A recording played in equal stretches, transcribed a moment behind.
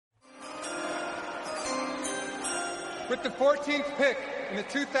With the 14th pick in the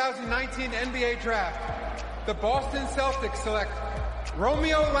 2019 NBA Draft, the Boston Celtics select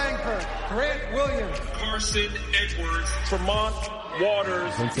Romeo Langford, Grant Williams, Carson Edwards, Tremont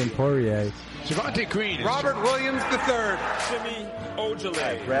Waters, Vincent Poirier, Javonte Green, Robert Williams III, Semi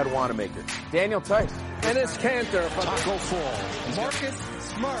Ojeleye, Brad Wanamaker, Daniel Tice, Dennis Cantor, Taco Fall, Marcus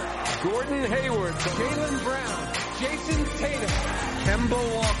Smart, Gordon Hayward, Jaylen Brown, Jason Tatum,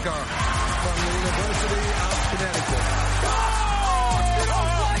 Kemba Walker from the University of Connecticut. You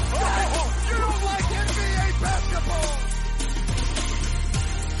don't like NBA basketball!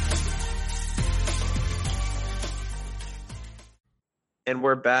 And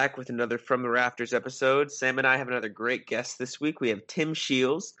we're back with another From the Rafters episode. Sam and I have another great guest this week. We have Tim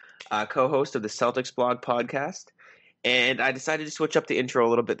Shields, co-host of the Celtics Blog podcast. And I decided to switch up the intro a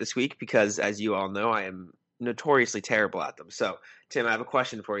little bit this week because, as you all know, I am notoriously terrible at them. So, Tim, I have a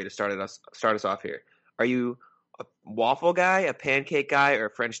question for you to start us off here. Are you a waffle guy, a pancake guy, or a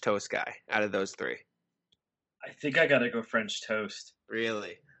French toast guy out of those three? I think I gotta go French toast.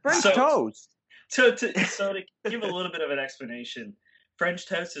 Really? French toast. So to give a little bit of an explanation, French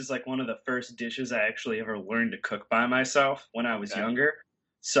toast is like one of the first dishes I actually ever learned to cook by myself when I was younger.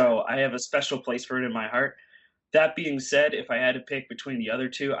 So I have a special place for it in my heart. That being said, if I had to pick between the other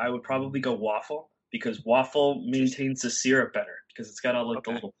two, I would probably go waffle because waffle maintains the syrup better because it's got all like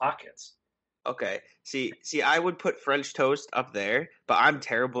the little pockets. Okay. See, I would put French toast up there, but I'm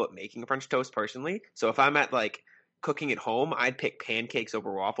terrible at making French toast personally. So if I'm at like cooking at home, I'd pick pancakes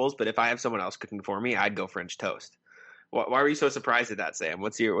over waffles. But if I have someone else cooking for me, I'd go French toast. Why were you so surprised at that, Sam?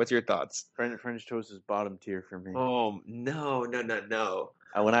 What's your thoughts? French toast is bottom tier for me. Oh no!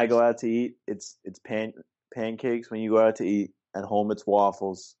 When I go out to eat, it's pancakes. When you go out to eat at home, it's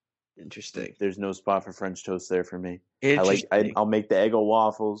waffles. Interesting. There's no spot for French toast there for me. Interesting. I'll make the Eggo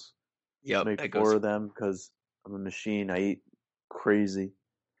waffles. Yep, make 4 of them because I'm a machine. I eat crazy.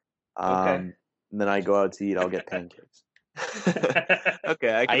 And then I go out to eat. I'll get pancakes.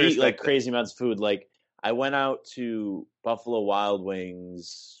 Okay, I eat like crazy amounts of food. Like I went out to Buffalo Wild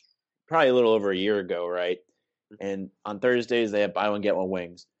Wings probably a little over a year ago, right? And on Thursdays they have buy one get one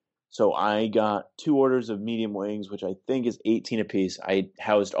wings. So I got 2 orders of medium wings, which I think is 18 apiece. I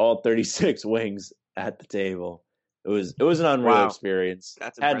housed all 36 wings at the table. It was an unreal experience.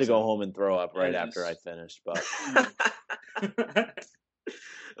 That's Had impressive. to go home and throw up right after I finished, but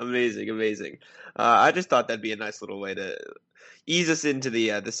Amazing. I just thought that'd be a nice little way to ease us into the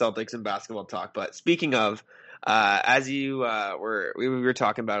Celtics and basketball talk. But speaking of, as we were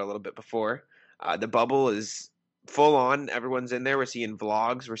talking about a little bit before, the bubble is full on. Everyone's in there. We're seeing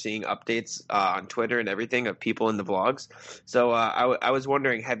vlogs. We're seeing updates on Twitter and everything of people in the vlogs. So I was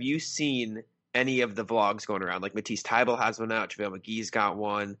wondering, have you seen any of the vlogs going around? Like Matisse Thybulle has one out. JaVale McGee's got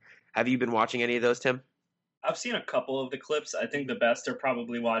one. Have you been watching any of those, Tim? I've seen a couple of the clips. I think the best are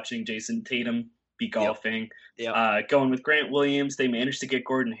probably watching Jason Tatum be golfing. Yep. Going with Grant Williams, they managed to get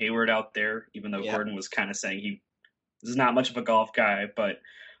Gordon Hayward out there, even though Gordon was kind of saying he is not much of a golf guy. But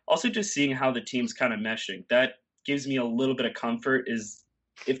also just seeing how the team's kind of meshing. That gives me a little bit of comfort is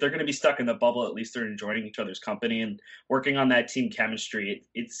if they're going to be stuck in the bubble, at least they're enjoying each other's company and working on that team chemistry.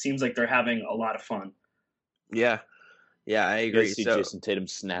 It seems like they're having a lot of fun. Yeah, I agree. see Jason Tatum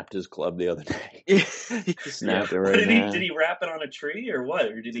snapped his club the other day. He Snapped it right now. Did he wrap it on a tree or what?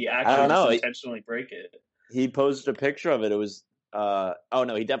 Or did he actually just intentionally break it? He posted a picture of it. It was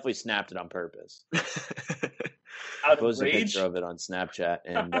he definitely snapped it on purpose. Out of Posted a rage? picture of it on Snapchat,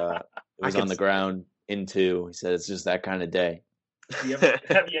 and it was on the ground in 2. He said it's just that kind of day. Have you ever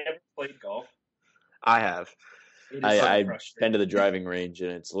played golf? I have. I've been to the driving range,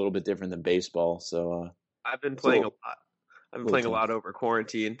 and it's a little bit different than baseball. So I've been playing a lot. I've been playing a lot over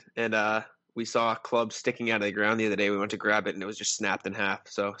quarantine, and we saw a club sticking out of the ground the other day. We went to grab it, and it was just snapped in half.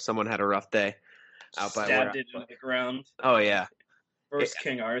 So someone had a rough day out by Stabbed it into the ground. Oh yeah. First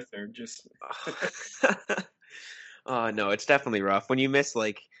King Arthur, just. Oh no, it's definitely rough when you miss.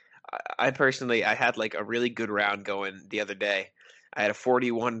 Like, I personally, I had like a really good round going the other day. I had a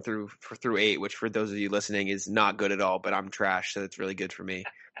 41 through 8, which for those of you listening is not good at all, but I'm trash, so it's really good for me.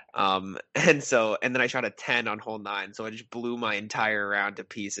 And then I shot a 10 on hole 9, so I just blew my entire round to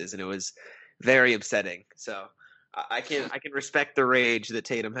pieces, and it was very upsetting. So I can respect the rage that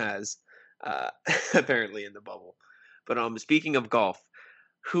Tatum has, apparently in the bubble. But speaking of golf,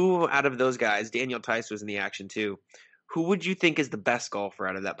 who out of those guys, Daniel Tice was in the action too. Who would you think is the best golfer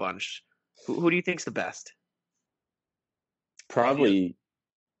out of that bunch? Who do you think's the best? probably.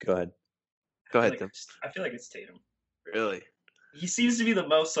 Go ahead. Go ahead, Tim. I feel like it's Tatum. Really? he seems to be the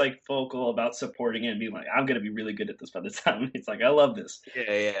most like vocal about supporting it and being like, I'm gonna be really good at this by the time. It's like I love this.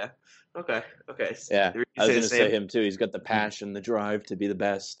 Yeah. Okay. Yeah, You I was say going the to say same? him too. He's got the passion, the drive to be the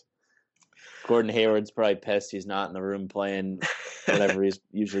best. Gordon Hayward's probably pissed he's not in the room playing whatever he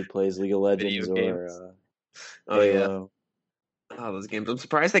usually plays, League of Legends Video games. or Oh yeah. Halo. Oh, those games. I'm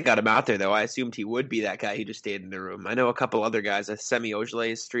surprised they got him out there, though. I assumed he would be that guy who just stayed in the room. I know a couple other guys. Semi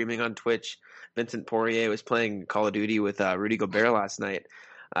Ojeleye is streaming on Twitch. Vincent Poirier was playing Call of Duty with Rudy Gobert last night.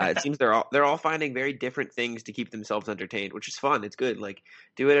 It seems they're all finding very different things to keep themselves entertained, which is fun. It's good. Like,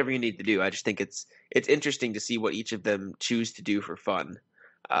 do whatever you need to do. I just think it's interesting to see what each of them choose to do for fun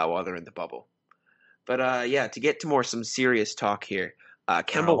while they're in the bubble. But yeah, to get to some serious talk here.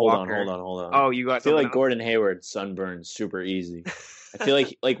 Kemba Walker. Hold on. Oh, you got. I feel like else? Gordon Hayward sunburns super easy. I feel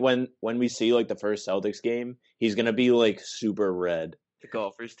like when we see like the first Celtics game, he's gonna be like super red. The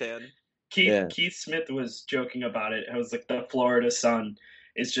golfer's tan. Keith Smith was joking about it. It was like the Florida sun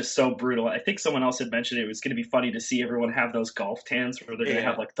is just so brutal. I think someone else had mentioned it was going to be funny to see everyone have those golf tans where they're going to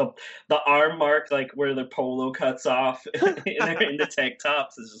have like the arm mark, like where the polo cuts off in the tank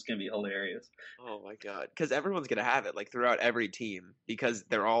tops. It's just going to be hilarious. Oh my god! Because everyone's going to have it like throughout every team because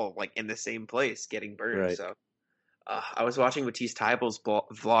they're all like in the same place getting burned. Right. So I was watching Matisse Tybel's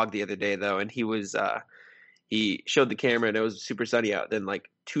vlog the other day though, and he was he showed the camera and it was super sunny out. Then like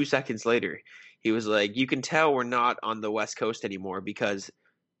 2 seconds later, he was like, "You can tell we're not on the West Coast anymore because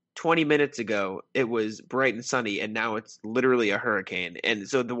 20 minutes ago it was bright and sunny and now it's literally a hurricane." And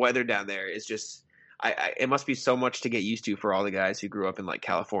so the weather down there is just it must be so much to get used to for all the guys who grew up in like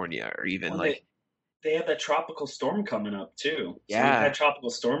California or even they have that tropical storm coming up too. So Yeah. we've had tropical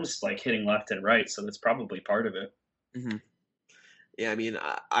storms like hitting left and right, so that's probably part of it. Mm-hmm. Yeah, I mean,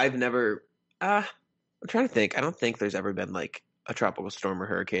 I've never. I'm trying to think. I don't think there's ever been like a tropical storm or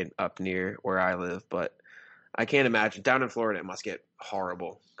hurricane up near where I live, but I can't imagine. Down in Florida, it must get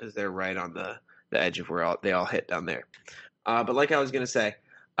horrible because they're right on the edge of where they all hit down there. But like I was gonna say,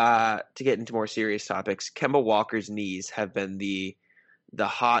 to get into more serious topics, Kemba Walker's knees have been the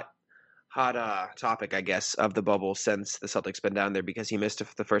hot topic, I guess, of the bubble since the Celtics been down there because he missed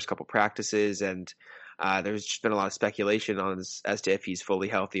the first couple practices and. There's just been a lot of speculation as to if he's fully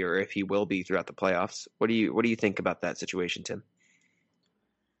healthy or if he will be throughout the playoffs. What do you think about that situation, Tim?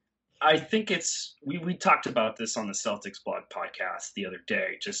 I think it's we talked about this on the Celtics blog podcast the other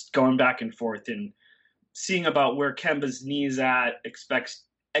day, just going back and forth and seeing about where Kemba's knees at,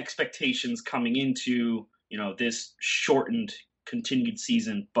 expectations coming into this shortened continued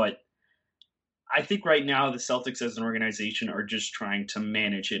season, but I think right now the Celtics as an organization are just trying to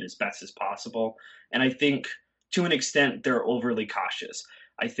manage it as best as possible. And I think to an extent they're overly cautious.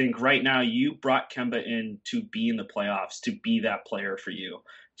 I think right now you brought Kemba in to be in the playoffs, to be that player for you,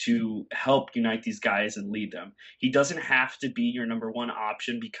 to help unite these guys and lead them. He doesn't have to be your number one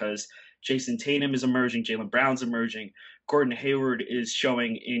option because Jason Tatum is emerging, Jaylen Brown's emerging, Gordon Hayward is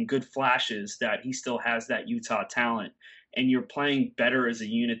showing in good flashes that he still has that Utah talent. And you're playing better as a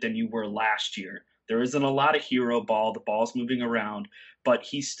unit than you were last year. There isn't a lot of hero ball. The ball's moving around, but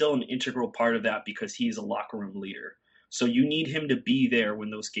he's still an integral part of that because he's a locker room leader. So you need him to be there when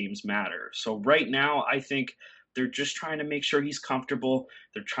those games matter. So right now, I think they're just trying to make sure he's comfortable.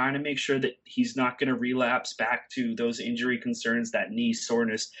 They're trying to make sure that he's not going to relapse back to those injury concerns, that knee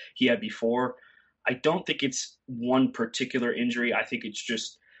soreness he had before. I don't think it's one particular injury. I think it's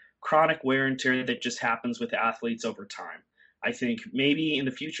just chronic wear and tear that just happens with athletes over time. I think maybe in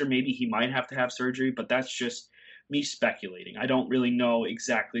the future, maybe he might have to have surgery, but that's just me speculating. I don't really know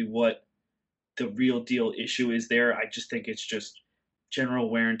exactly what the real deal issue is there. I just think it's just general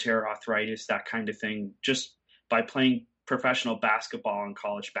wear and tear, arthritis, that kind of thing. Just by playing professional basketball and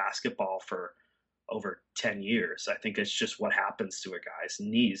college basketball for over 10 years, I think it's just what happens to a guy's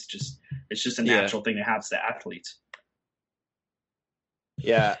knees. It's just a natural thing that happens to athletes.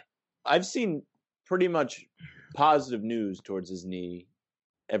 Yeah, I've seen pretty much positive news towards his knee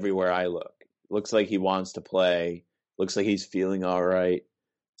everywhere I look. Looks like he wants to play. Looks like he's feeling all right.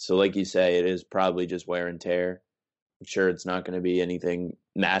 So like you say, it is probably just wear and tear. I'm sure it's not going to be anything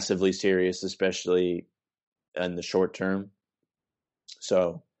massively serious, especially in the short term.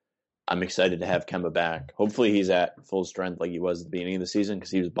 So I'm excited to have Kemba back. Hopefully he's at full strength like he was at the beginning of the season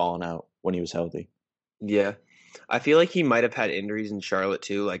because he was balling out when he was healthy. Yeah. I feel like he might have had injuries in Charlotte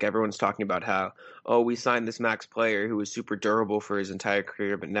too. Like everyone's talking about how, we signed this max player who was super durable for his entire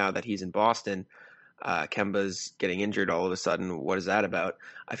career, but now that he's in Boston, Kemba's getting injured all of a sudden. What is that about?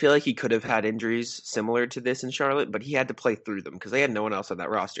 I feel like he could have had injuries similar to this in Charlotte, but he had to play through them because they had no one else on that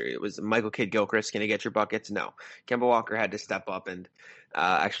roster. It was Michael Kidd-Gilchrist going to get your buckets? No. Kemba Walker had to step up and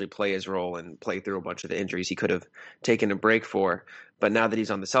actually play his role and play through a bunch of the injuries he could have taken a break for. But now that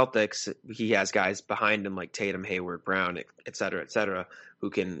he's on the Celtics, he has guys behind him like Tatum, Hayward, Brown, et cetera, who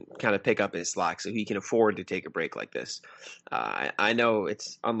can kind of pick up his slack, so he can afford to take a break like this. I know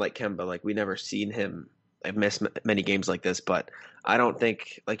it's unlike Kemba, like we never seen him miss many games like this, but I don't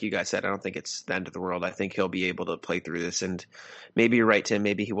think, like you guys said, I don't think it's the end of the world. I think he'll be able to play through this, and maybe you're right, Tim.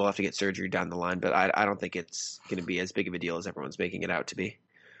 Maybe he will have to get surgery down the line, but I don't think it's going to be as big of a deal as everyone's making it out to be.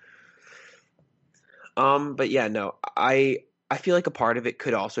 But yeah, no, I feel like a part of it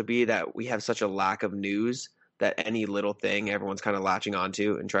could also be that we have such a lack of news that any little thing everyone's kind of latching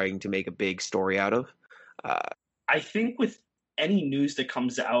onto and trying to make a big story out of. I think with any news that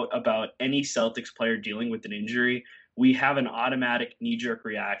comes out about any Celtics player dealing with an injury, we have an automatic knee-jerk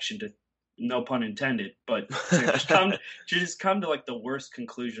reaction to, no pun intended, but to just come to like the worst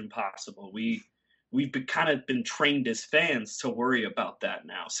conclusion possible. We've kind of been trained as fans to worry about that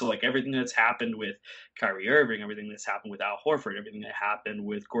now. So like everything that's happened with Kyrie Irving, everything that's happened with Al Horford, everything that happened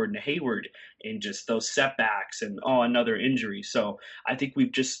with Gordon Hayward, and just those setbacks and another injury. So I think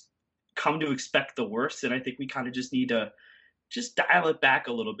we've just come to expect the worst, and I think we kind of just need to just dial it back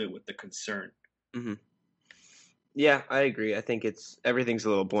a little bit with the concern. Mm-hmm. Yeah, I agree. I think everything's a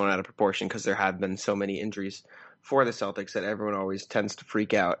little blown out of proportion because there have been so many injuries for the Celtics that everyone always tends to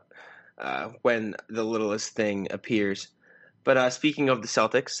freak out when the littlest thing appears. But speaking of the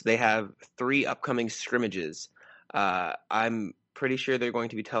Celtics, they have 3 upcoming scrimmages. I'm pretty sure they're going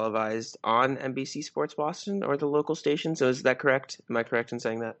to be televised on NBC Sports Boston or the local station. So is that correct? Am I correct in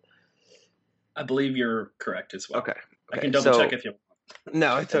saying that? I believe you're correct as well. Okay. I can double check if you want.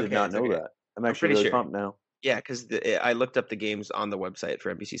 No, it's okay. I did not know that. I'm actually pretty really sure. pumped now. Yeah, because I looked up the games on the website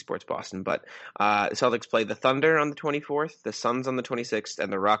for NBC Sports Boston, but the Celtics play the Thunder on the 24th, the Suns on the 26th,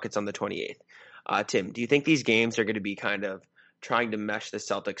 and the Rockets on the 28th. Tim, do you think these games are going to be kind of trying to mesh the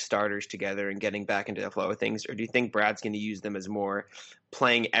Celtics starters together and getting back into the flow of things, or do you think Brad's going to use them as more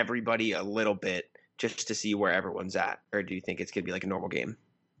playing everybody a little bit just to see where everyone's at, or do you think it's going to be like a normal game?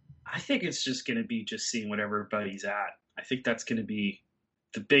 I think it's just going to be just seeing what everybody's at. I think that's going to be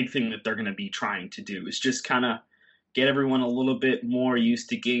the big thing that they're going to be trying to do, is just kind of get everyone a little bit more used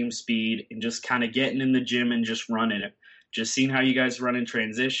to game speed and just kind of getting in the gym and just running it. Just seeing how you guys run in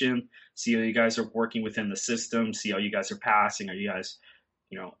transition, see how you guys are working within the system, see how you guys are passing. Are you guys,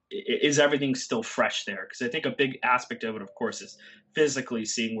 is everything still fresh there? Because I think a big aspect of it, of course, is physically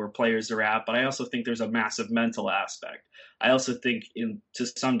seeing where players are at, but I also think there's a massive mental aspect. I also think to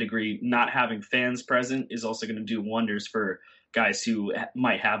some degree, not having fans present is also going to do wonders for guys who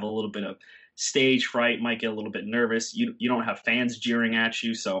might have a little bit of stage fright, might get a little bit nervous. You don't have fans jeering at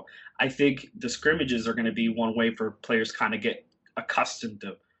you. So I think the scrimmages are going to be one way for players kind of get accustomed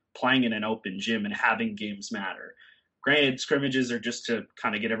to playing in an open gym and having games matter. Granted, scrimmages are just to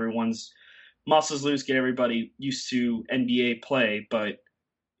kind of get everyone's muscles loose, get everybody used to NBA play, but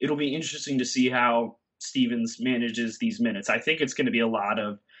it'll be interesting to see how Stevens manages these minutes. I think it's going to be a lot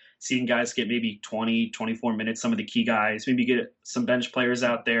of seeing guys get maybe 20, 24 minutes, some of the key guys, maybe get some bench players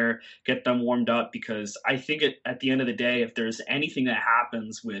out there, get them warmed up, because I think at the end of the day, if there's anything that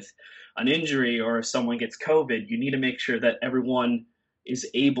happens with an injury or if someone gets COVID, you need to make sure that everyone is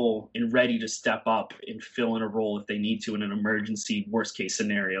able and ready to step up and fill in a role if they need to in an emergency, worst case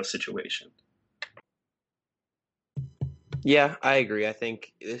scenario situation. Yeah, I agree. I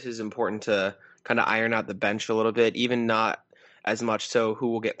think this is important to kind of iron out the bench a little bit, even not as much so who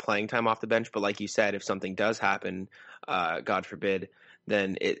will get playing time off the bench. But like you said, if something does happen, God forbid,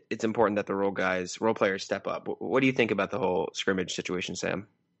 then it's important that the role players step up. What do you think about the whole scrimmage situation, Sam?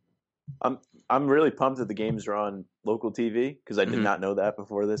 I'm really pumped that the games are on local TV because I did not know that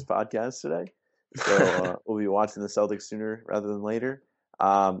before this podcast today. So we'll be watching the Celtics sooner rather than later.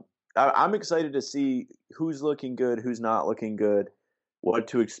 I'm excited to see who's looking good, who's not looking good, what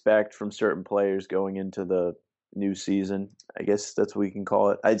to expect from certain players going into the new season. I guess that's what we can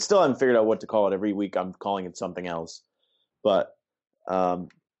call it. I still haven't figured out what to call it. Every week I'm calling it something else. But I'm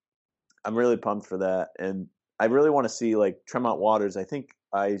really pumped for that. And I really want to see like Tremont Waters. I think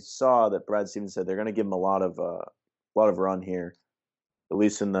I saw that Brad Stevens said they're going to give him a lot of run here, at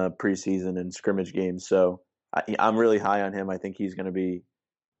least in the preseason and scrimmage games. So I'm really high on him. I think he's going to be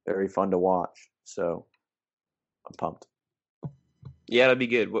very fun to watch. So I'm pumped. Yeah, that'd be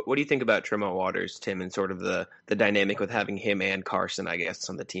good. What do you think about Tremont Waters, Tim, and sort of the dynamic with having him and Carson, I guess,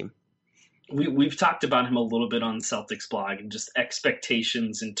 on the team? We've talked about him a little bit on Celtics blog and just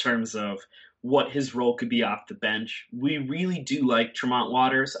expectations in terms of what his role could be off the bench. We really do like Tremont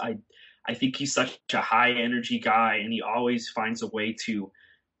Waters. I think he's such a high energy guy, and he always finds a way to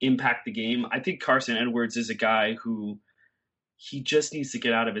impact the game. I think Carson Edwards is a guy who he just needs to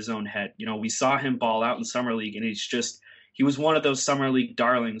get out of his own head. You know, we saw him ball out in Summer League, and he was one of those Summer League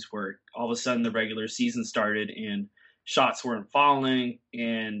darlings where all of a sudden the regular season started and shots weren't falling,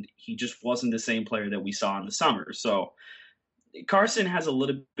 and he just wasn't the same player that we saw in the summer. So Carson has a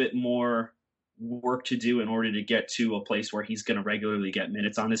little bit more work to do in order to get to a place where he's going to regularly get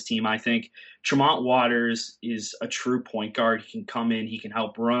minutes on this team, I think. Tremont Waters is a true point guard. He can come in, he can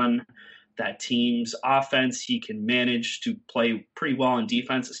help run that team's offense. He can manage to play pretty well in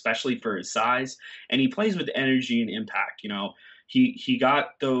defense, especially for his size. And he plays with energy and impact. You know, he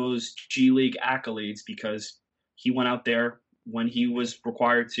got those G League accolades because he went out there when he was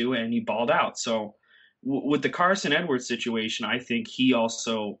required to, and he balled out. So with the Carson Edwards situation, I think he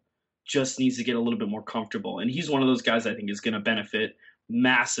also just needs to get a little bit more comfortable. And he's one of those guys I think is going to benefit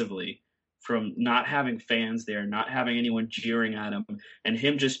massively from not having fans there, not having anyone jeering at him, and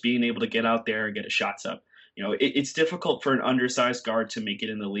him just being able to get out there and get his shots up. You know, it's difficult for an undersized guard to make it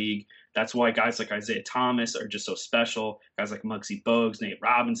in the league. That's why guys like Isaiah Thomas are just so special, guys like Muggsy Bogues, Nate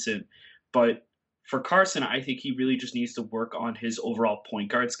Robinson. But for Carson, I think he really just needs to work on his overall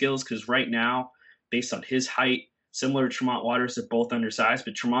point guard skills, because right now, based on his height, similar to Tremont Waters, they're both undersized,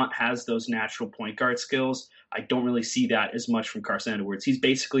 but Tremont has those natural point guard skills. I don't really see that as much from Carson Edwards. He's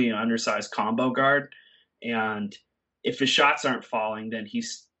basically an undersized combo guard, and if his shots aren't falling, then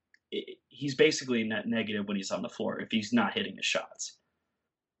he's basically net negative when he's on the floor if he's not hitting his shots.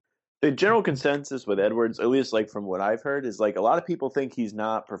 The general consensus with Edwards, at least like from what I've heard, is like a lot of people think he's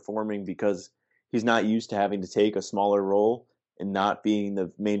not performing because he's not used to having to take a smaller role and not being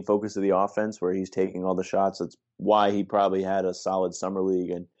the main focus of the offense where he's taking all the shots. That's why he probably had a solid summer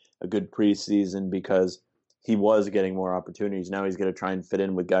league and a good preseason, because he was getting more opportunities. Now he's going to try and fit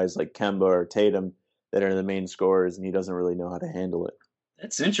in with guys like Kemba or Tatum that are the main scorers, and he doesn't really know how to handle it.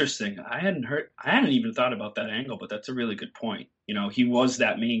 That's interesting. I hadn't even thought about that angle, but that's a really good point. You know, he was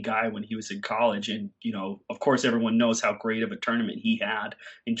that main guy when he was in college, and, you know, of course everyone knows how great of a tournament he had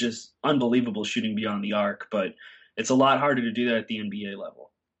and just unbelievable shooting beyond the arc, but it's a lot harder to do that at the NBA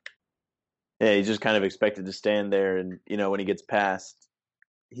level. Yeah, he's just kind of expected to stand there, and, you know, when he gets past,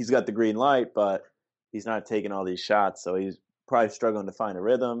 he's got the green light, but he's not taking all these shots, so he's probably struggling to find a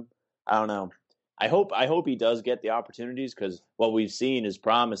rhythm. I don't know. I hope he does get the opportunities, because what we've seen is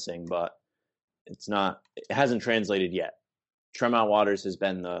promising, but it hasn't translated yet. Tremont Waters has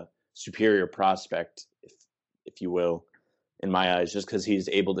been the superior prospect, if you will, in my eyes, just because he's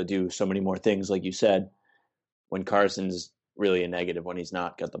able to do so many more things, like you said, when Carson's really a negative when he's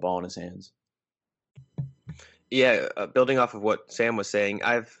not got the ball in his hands. Yeah, building off of what Sam was saying,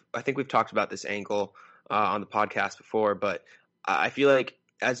 I think we've talked about this angle on the podcast before, but I feel like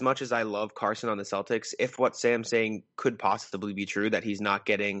as much as I love Carson on the Celtics, if what Sam's saying could possibly be true, that he's not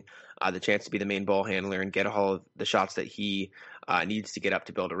getting the chance to be the main ball handler and get all of the shots that he needs to get up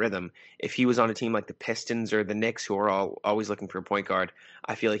to build a rhythm, if he was on a team like the Pistons or the Knicks, who are always looking for a point guard,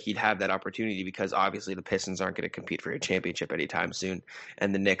 I feel like he'd have that opportunity, because obviously the Pistons aren't going to compete for a championship anytime soon,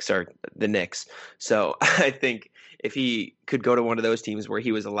 and the Knicks are the Knicks. So I think if he could go to one of those teams where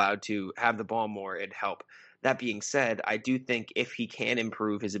he was allowed to have the ball more, it'd help. That being said, I do think if he can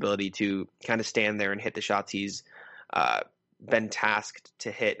improve his ability to kind of stand there and hit the shots he's been tasked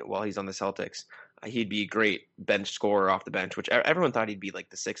to hit while he's on the Celtics, he'd be a great bench scorer off the bench, which everyone thought he'd be like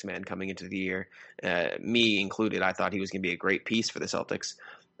the sixth man coming into the year, me included. I thought he was going to be a great piece for the Celtics.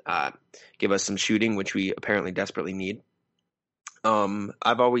 Give us some shooting, which we apparently desperately need.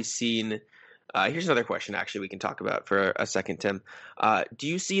 I've always seen here's another question, actually, we can talk about for a second, Tim. Do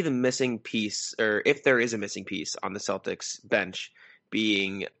you see the missing piece, or if there is a missing piece on the Celtics bench,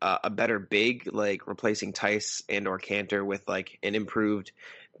 being a better big, like replacing Tice and or Cantor with like an improved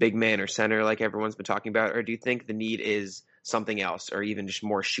big man or center like everyone's been talking about? Or do you think the need is something else, or even just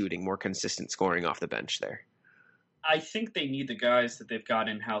more shooting, more consistent scoring off the bench there? I think they need the guys that they've got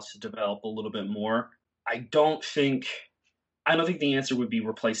in-house to develop a little bit more. I don't think the answer would be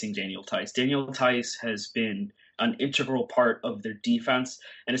replacing Daniel Tice. Daniel Tice has been an integral part of their defense,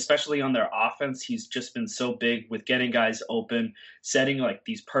 and especially on their offense, he's just been so big with getting guys open, setting like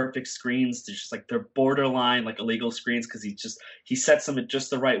these perfect screens. They're just like they're borderline like illegal screens, because he sets them at just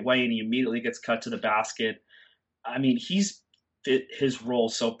the right way and he immediately gets cut to the basket. I mean, he's fit his role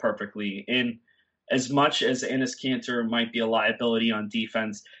so perfectly. And as much as Enes Kanter might be a liability on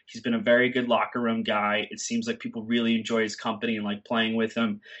defense, he's been a very good locker room guy. It seems like people really enjoy his company and like playing with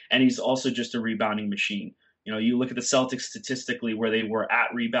him. And he's also just a rebounding machine. You know, you look at the Celtics statistically where they were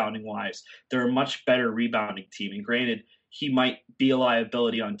at rebounding wise, they're a much better rebounding team. And granted, he might be a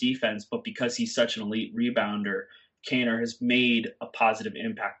liability on defense, but because he's such an elite rebounder, Kanter has made a positive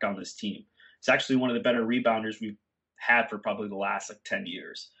impact on this team. It's actually one of the better rebounders we've had for probably the last 10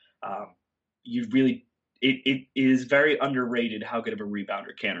 years. It is very underrated how good of a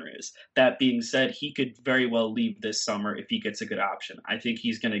rebounder Kanter is. That being said, he could very well leave this summer if he gets a good option. I think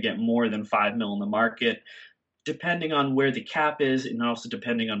he's going to get more than $5 million in the market, depending on where the cap is and also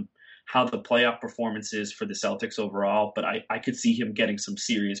depending on how the playoff performance is for the Celtics overall. But I could see him getting some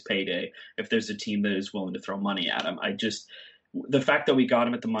serious payday if there's a team that is willing to throw money at him. The fact that we got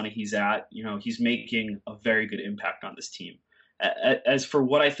him at the money he's at, he's making a very good impact on this team. As for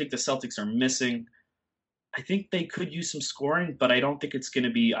what I think the Celtics are missing, I think they could use some scoring, but I don't think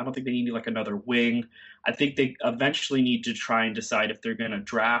they need another wing. I think they eventually need to try and decide if they're going to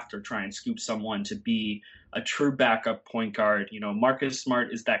draft or try and scoop someone to be a true backup point guard. Marcus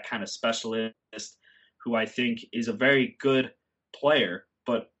Smart is that kind of specialist who I think is a very good player,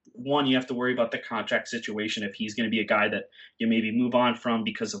 but one, you have to worry about the contract situation. If he's going to be a guy that you maybe move on from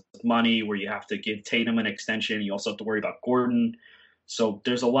because of money, where you have to give Tatum an extension, you also have to worry about Gordon. So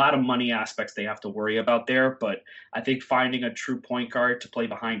there's a lot of money aspects they have to worry about there, but I think finding a true point guard to play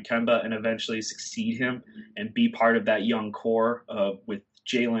behind Kemba and eventually succeed him and be part of that young core with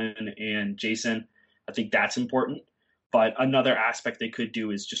Jalen and Jason, I think that's important. But another aspect they could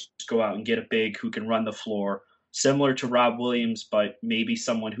do is just go out and get a big who can run the floor, similar to Rob Williams, but maybe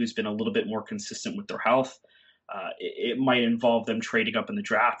someone who's been a little bit more consistent with their health. It might involve them trading up in the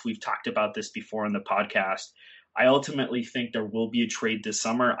draft. We've talked about this before on the podcast. I ultimately think there will be a trade this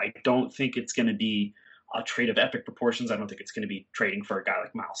summer. I don't think it's going to be a trade of epic proportions. I don't think it's going to be trading for a guy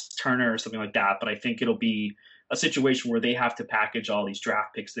like Miles Turner or something like that, but I think it'll be a situation where they have to package all these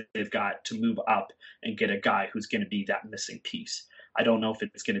draft picks that they've got to move up and get a guy who's going to be that missing piece. I don't know if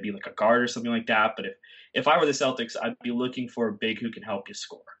it's going to be like a guard or something like that, but if I were the Celtics, I'd be looking for a big who can help you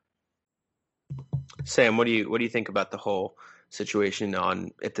score. Sam, what do you think about the whole situation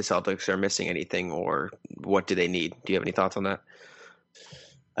on if the Celtics are missing anything or what do they need? Do you have any thoughts on that?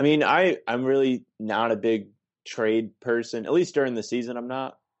 I mean, I'm really not a big trade person, at least during the season. I'm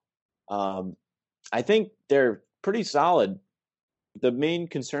not. I think they're pretty solid. The main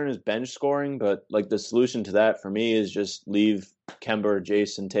concern is bench scoring, but the solution to that for me is just leave Kemba or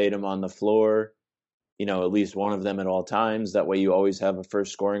Jason Tatum on the floor, at least one of them at all times. That way you always have a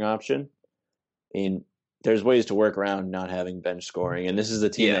first scoring option. I mean, there's ways to work around not having bench scoring. And this is a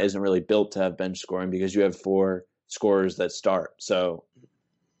team that isn't really built to have bench scoring because you have 4 scorers that start. So,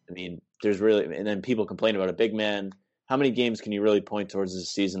 I mean, and then people complain about a big man. How many games can you really point towards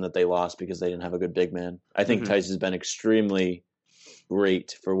this season that they lost because they didn't have a good big man? I think Tice has been extremely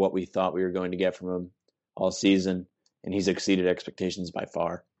great for what we thought we were going to get from him all season, and he's exceeded expectations by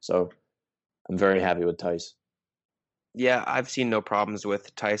far. So I'm very happy with Tice. Yeah, I've seen no problems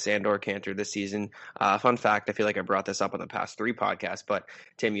with Tice and or Kanter this season. Fun fact, I feel like I brought this up on the past 3 podcasts, but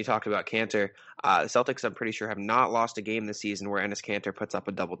Tim, you talked about Kanter. The Celtics, I'm pretty sure, have not lost a game this season where Enes Kanter puts up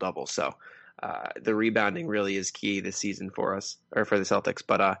a double-double. So the rebounding really is key this season for us, or for the Celtics.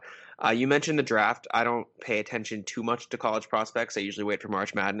 But you mentioned the draft. I don't pay attention too much to college prospects. I usually wait for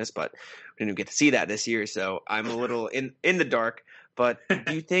March Madness, but we didn't get to see that this year, so I'm a little in the dark. But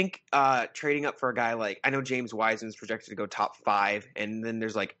do you think trading up for a guy I know James Wiseman's projected to go top 5, and then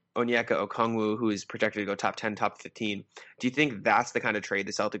there's Onyeka Okongwu, who is projected to go top 10, top 15. Do you think that's the kind of trade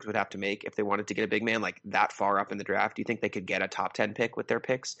the Celtics would have to make if they wanted to get a big man that far up in the draft? Do you think they could get a top 10 pick with their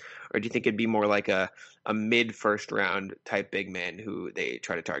picks? Or do you think it'd be more like a mid-first round type big man who they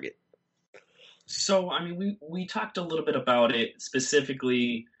try to target? So, I mean, we talked a little bit about it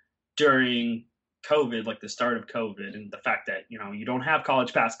specifically during COVID, the start of COVID, and the fact that, you don't have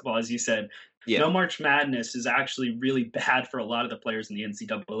college basketball, as you said. Yeah. No March Madness is actually really bad for a lot of the players in the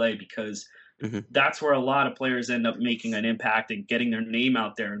NCAA because that's where a lot of players end up making an impact and getting their name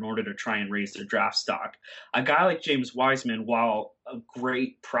out there in order to try and raise their draft stock. A guy like James Wiseman, while a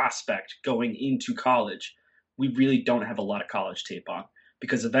great prospect going into college, we really don't have a lot of college tape on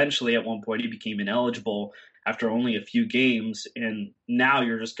because eventually at one point he became ineligible after only a few games, and now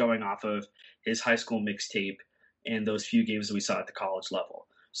you're just going off of his high school mixtape and those few games that we saw at the college level.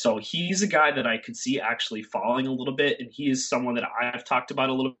 So he's a guy that I could see actually falling a little bit, and he is someone that I've talked about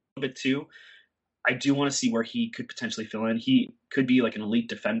a little bit too. I do want to see where he could potentially fill in. He could be an elite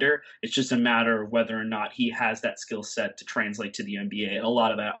defender. It's just a matter of whether or not he has that skill set to translate to the NBA. And a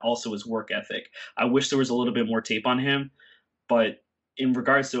lot of that also is work ethic. I wish there was a little bit more tape on him, but in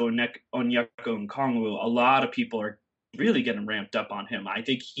regards to Onyeka Okongwu, a lot of people are really getting ramped up on him. I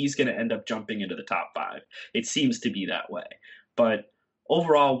think he's going to end up jumping into the top 5. It seems to be that way. But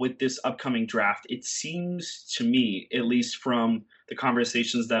overall, with this upcoming draft, it seems to me, at least from the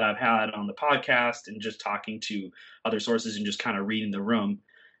conversations that I've had on the podcast and just talking to other sources and just kind of reading the room,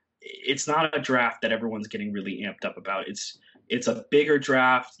 it's not a draft that everyone's getting really amped up about. It's a bigger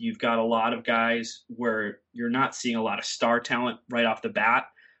draft. You've got a lot of guys where you're not seeing a lot of star talent right off the bat.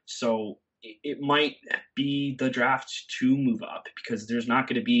 So it might be the draft to move up because there's not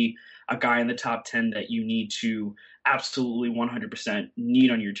going to be a guy in the top 10 that you need to absolutely 100%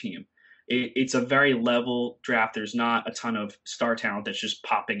 need on your team. It's a very level draft. There's not a ton of star talent that's just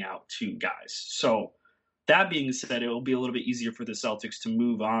popping out to guys. So that being said, it will be a little bit easier for the Celtics to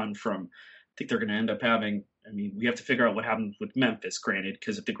move on from, I think they're going to end up having, we have to figure out what happens with Memphis, granted,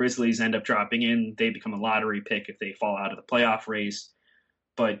 because if the Grizzlies end up dropping in, they become a lottery pick if they fall out of the playoff race.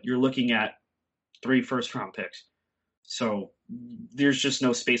 But you're looking at 3 first-round picks. So there's just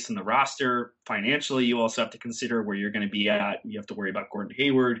no space in the roster. Financially, you also have to consider where you're going to be at. You have to worry about Gordon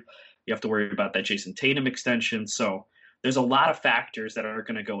Hayward. You have to worry about that Jason Tatum extension. So there's a lot of factors that are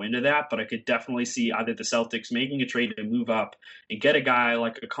going to go into that, but I could definitely see either the Celtics making a trade to move up and get a guy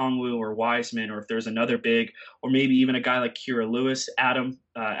like a Kongwu or Wiseman, or if there's another big, or maybe even a guy like Kira Lewis. Adam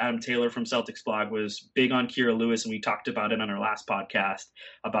Taylor from Celtics Blog was big on Kira Lewis, and we talked about it on our last podcast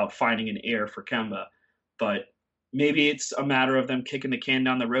about finding an heir for Kemba. But maybe it's a matter of them kicking the can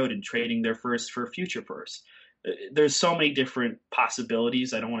down the road and trading their first for future first. There's so many different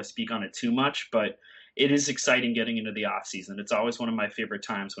possibilities. I don't want to speak on it too much, but it is exciting getting into the offseason. It's always one of my favorite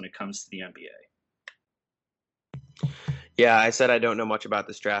times when it comes to the NBA. Yeah, I said I don't know much about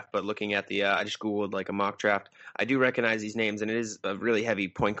this draft, but looking at I just Googled like a mock draft. I do recognize these names, and it is a really heavy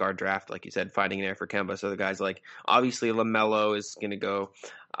point guard draft, like you said, finding an heir for Kemba. So the guys like, obviously LaMelo is going to go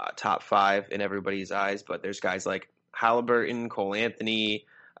top 5 in everybody's eyes, but there's guys like Halliburton, Cole Anthony.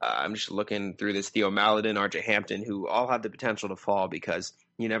 I'm just looking through this, Theo Maledon, RJ Hampton, who all have the potential to fall because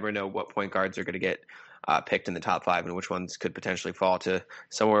you never know what point guards are going to get picked in the top 5 and which ones could potentially fall to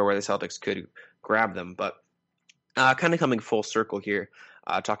somewhere where the Celtics could grab them. But kind of coming full circle here,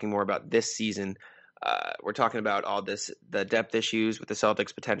 talking more about this season, we're talking about all the depth issues with the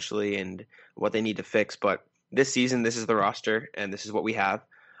Celtics potentially and what they need to fix. But this season, this is the roster and this is what we have.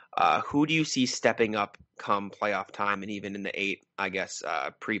 Who do you see stepping up come playoff time and even in the 8, I guess,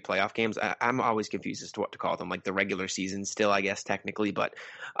 pre-playoff games? I'm always confused as to what to call them, like the regular season still, I guess, technically. But,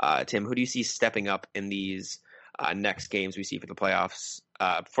 Tim, who do you see stepping up in these next games we see for the playoffs,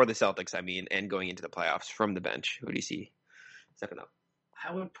 for the Celtics, and going into the playoffs from the bench? Who do you see stepping up?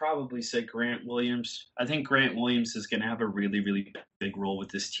 I would probably say Grant Williams. I think Grant Williams is going to have a really, really big role with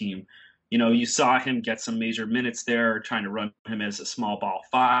this team. You saw him get some major minutes there, trying to run him as a small ball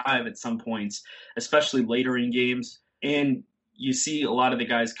 5 at some points, especially later in games. And you see a lot of the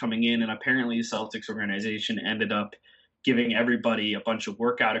guys coming in, and apparently the Celtics organization ended up giving everybody a bunch of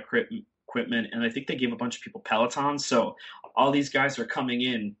workout equipment, and I think they gave a bunch of people Pelotons. So all these guys are coming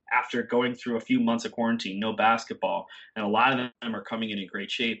in after going through a few months of quarantine, no basketball, and a lot of them are coming in great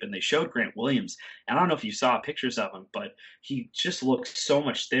shape. And they showed Grant Williams, and I don't know if you saw pictures of him, but he just looks so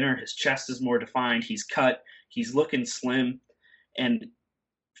much thinner. His chest is more defined. He's cut. He's looking slim. And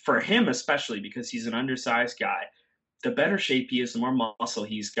for him especially, because he's an undersized guy, the better shape he is, the more muscle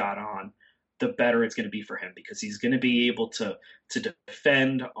he's got on, the better it's going to be for him because he's going to be able to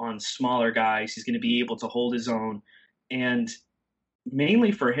defend on smaller guys. He's going to be able to hold his own. And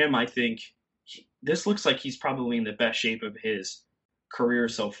mainly for him, I think this looks like he's probably in the best shape of his career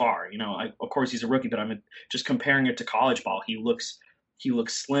so far. Of course, he's a rookie, but I'm just comparing it to college ball. He looks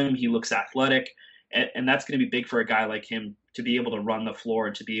slim. He looks athletic. And that's going to be big for a guy like him to be able to run the floor,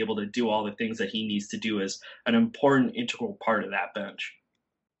 to be able to do all the things that he needs to do as an important, integral part of that bench.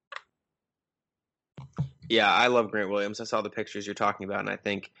 Yeah, I love Grant Williams. I saw the pictures you're talking about, and I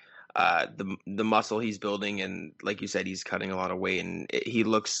think the muscle he's building, and like you said, he's cutting a lot of weight, and he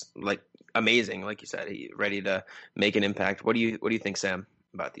looks like amazing. Like you said, he's ready to make an impact. What do you think, Sam,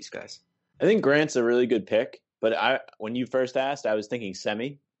 about these guys? I think Grant's a really good pick, but when you first asked, I was thinking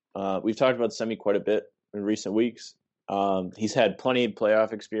Semi. We've talked about Semi quite a bit in recent weeks. He's had plenty of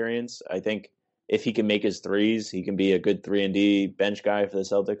playoff experience. I think if he can make his threes, he can be a good 3-and-D bench guy for the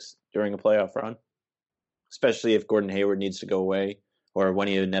Celtics during a playoff run, especially if Gordon Hayward needs to go away, or when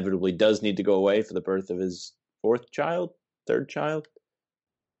he inevitably does need to go away for the birth of his third child.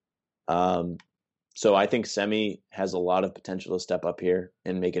 So I think Semi has a lot of potential to step up here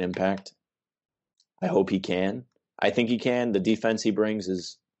and make an impact. I hope he can. I think he can. The defense he brings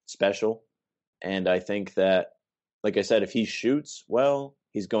is special. And I think that, like I said, if he shoots well,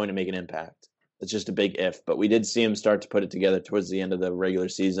 he's going to make an impact. It's just a big if. But we did see him start to put it together towards the end of the regular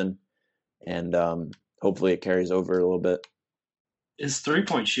season, and hopefully it carries over a little bit. His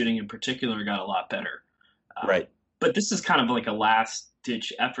 3-point shooting in particular got a lot better. Right. But this is kind of like a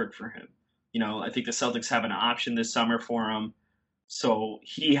last-ditch effort for him. I think the Celtics have an option this summer for him. So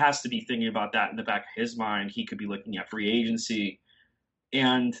he has to be thinking about that in the back of his mind. He could be looking at free agency.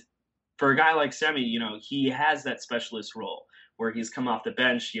 And for a guy like Semi, he has that specialist role where he's come off the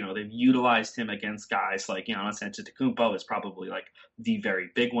bench. They've utilized him against guys like Giannis Antetokounmpo is probably like the very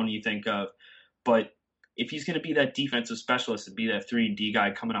big one you think of. But if he's going to be that defensive specialist and be that 3-and-D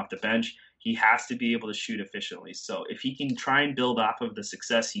guy coming off the bench, he has to be able to shoot efficiently. So if he can try and build off of the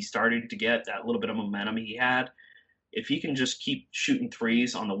success he started to get, that little bit of momentum he had, if he can just keep shooting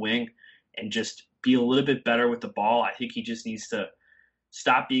threes on the wing and just be a little bit better with the ball, I think he just needs to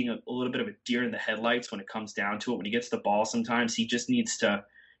stop being a little bit of a deer in the headlights when it comes down to it. When he gets the ball sometimes, he just needs to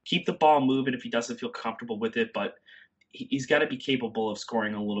keep the ball moving if he doesn't feel comfortable with it, but he's got to be capable of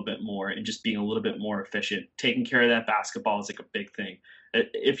scoring a little bit more and just being a little bit more efficient. Taking care of that basketball is like a big thing.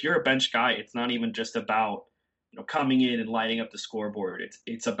 If you're a bench guy, it's not even just about coming in and lighting up the scoreboard.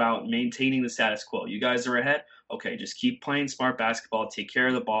 It's about maintaining the status quo. You guys are ahead. Okay, just keep playing smart basketball, take care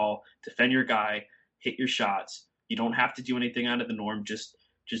of the ball, defend your guy, hit your shots. You don't have to do anything out of the norm. Just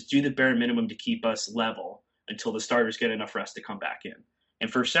do the bare minimum to keep us level until the starters get enough rest to come back in. And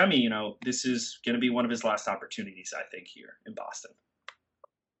for Semi, this is going to be one of his last opportunities, I think, here in Boston.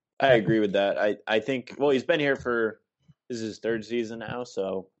 I agree with that. I think, he's been here this is his third season now,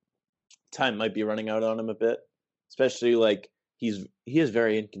 so time might be running out on him a bit, especially he is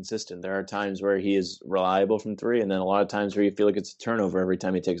very inconsistent. There are times where he is reliable from three, and then a lot of times where you feel like it's a turnover every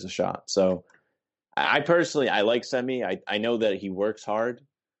time he takes a shot. So I personally, I like Semi. I know that he works hard,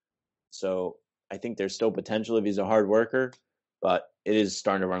 so I think there's still potential if he's a hard worker, but it is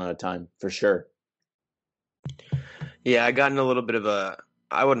starting to run out of time for sure. Yeah, I got in a little bit of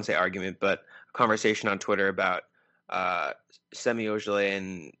I wouldn't say argument, but a conversation on Twitter about Semi Ojeleye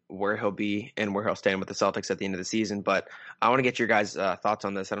and where he'll be and where he'll stand with the Celtics at the end of the season. But I want to get your guys' thoughts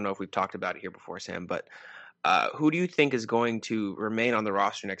on this. I don't know if we've talked about it here before, Sam, but who do you think is going to remain on the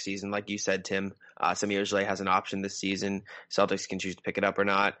roster next season? Like you said, Tim, Semi Ojeleye has an option this season. Celtics can choose to pick it up or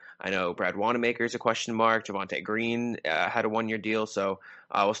not. I know Brad Wanamaker is a question mark. Javonte Green had a 1-year deal. So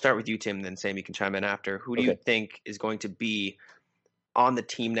we'll start with you, Tim, then Sam, you can chime in after. Who do you think is going to be on the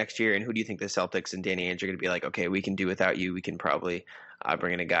team next year, and who do you think the Celtics and Danny Ainge are going to be like, okay, we can do without you. We can probably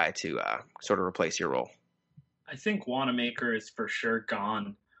bring in a guy to sort of replace your role? I think Wanamaker is for sure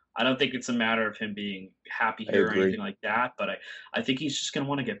gone. I don't think it's a matter of him being happy here or anything like that, but I think he's just going to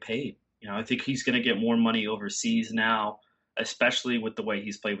want to get paid. I think he's going to get more money overseas now, especially with the way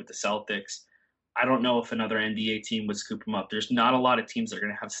he's played with the Celtics. I don't know if another NBA team would scoop him up. There's not a lot of teams that are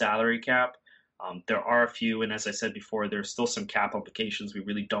going to have salary cap. There are a few, and as I said before, there's still some cap implications we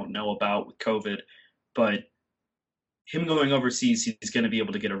really don't know about with COVID. But him going overseas, he's going to be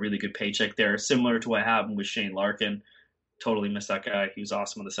able to get a really good paycheck there, similar to what happened with Shane Larkin. Totally missed that guy. He was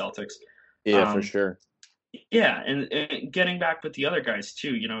awesome with the Celtics. Yeah, for sure. Yeah, and getting back with the other guys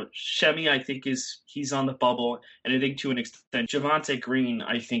too, Semi, I think he's on the bubble, and I think to an extent, Javonte Green,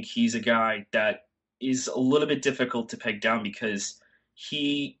 I think he's a guy that is a little bit difficult to peg down because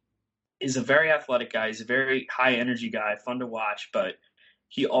he is a very athletic guy. He's a very high energy guy, fun to watch, but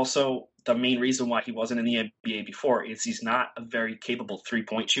he also, the main reason why he wasn't in the NBA before is he's not a very capable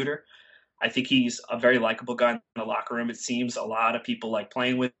 3-point shooter. I think he's a very likable guy in the locker room. It seems a lot of people like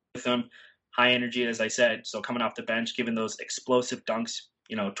playing with him. High energy, as I said. So coming off the bench, giving those explosive dunks,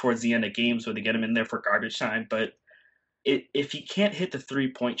 towards the end of games where they get him in there for garbage time. But if he can't hit the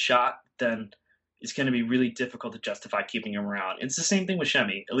 3-point shot, then it's going to be really difficult to justify keeping him around. It's the same thing with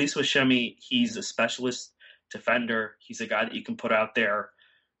Semi. At least with Semi, he's a specialist defender. He's a guy that you can put out there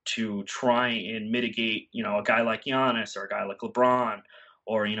to try and mitigate, a guy like Giannis or a guy like LeBron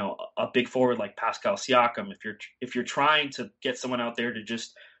or, a big forward like Pascal Siakam. If you're trying to get someone out there to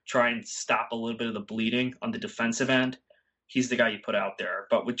just try and stop a little bit of the bleeding on the defensive end, he's the guy you put out there.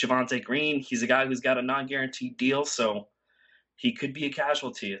 But with Javonte Green, he's a guy who's got a non-guaranteed deal, so he could be a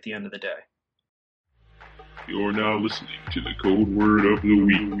casualty at the end of the day. You're now listening to the Code Word of the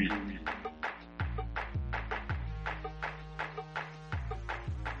Week.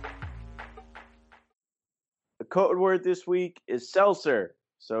 The code word this week is seltzer.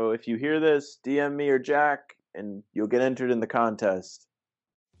 So if you hear this, DM me or Jack, and you'll get entered in the contest.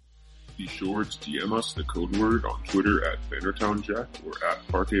 Be sure to DM us the code word on Twitter at BannertownJack or at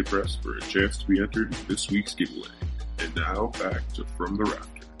Parquet Press for a chance to be entered in this week's giveaway. And now back to From the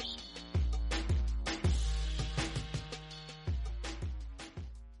Rafters.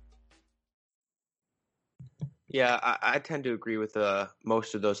 Yeah, I tend to agree with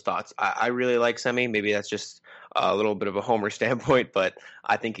most of those thoughts. I really like Semi. Maybe that's just a little bit of a homer standpoint, but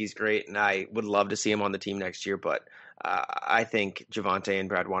I think he's great, and I would love to see him on the team next year. But I think Javonte and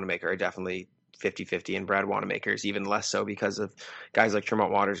Brad Wanamaker are definitely 50-50, and Brad Wanamaker is even less so because of guys like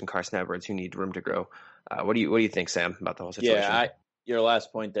Tremont Waters and Carson Edwards who need room to grow. What do you think, Sam, about the whole situation? Yeah, your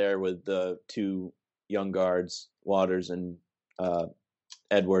last point there with the two young guards, Waters and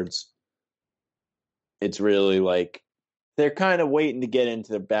Edwards, it's really like they're kind of waiting to get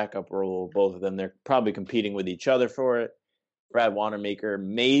into the backup role, both of them. They're probably competing with each other for it. Brad Wanamaker,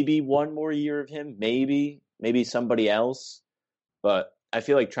 maybe one more year of him, maybe somebody else. But I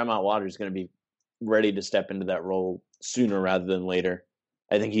feel like Tremont Waters is going to be ready to step into that role sooner rather than later.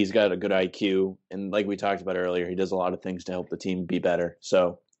 I think he's got a good IQ, and like we talked about earlier, he does a lot of things to help the team be better.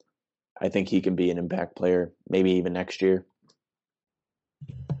 So I think he can be an impact player, maybe even next year.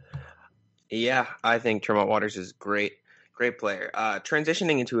 Yeah, I think Tremont Waters is great player.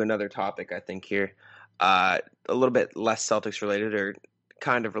 Transitioning into another topic, I think here, a little bit less Celtics related or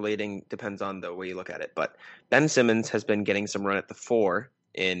kind of relating, depends on the way you look at it. But Ben Simmons has been getting some run at the 4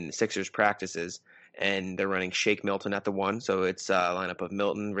 in Sixers practices, and they're running Shake Milton at the 1. So it's a lineup of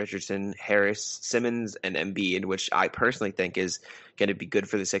Milton, Richardson, Harris, Simmons, and Embiid, which I personally think is going to be good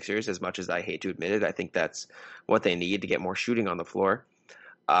for the Sixers, as much as I hate to admit it. I think that's what they need to get more shooting on the floor.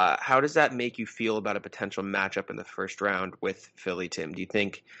 How does that make you feel about a potential matchup in the first round with Philly, Tim? Do you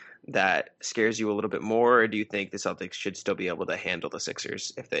think that scares you a little bit more, or do you think the Celtics should still be able to handle the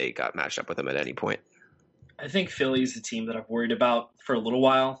Sixers if they got matched up with them at any point? I think Philly is the team that I've worried about for a little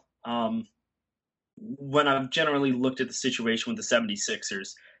while. When I've generally looked at the situation with the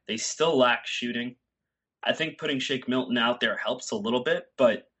 76ers, they still lack shooting. I think putting Shake Milton out there helps a little bit,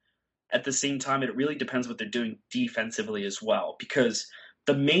 but at the same time, it really depends what they're doing defensively as well, because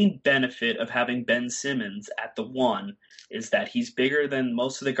the main benefit of having Ben Simmons at the 1 is that he's bigger than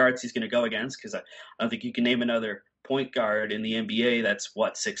most of the guards he's going to go against, because I don't think you can name another point guard in the NBA that's,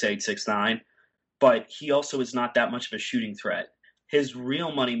 6'8", 6'9", but he also is not that much of a shooting threat. His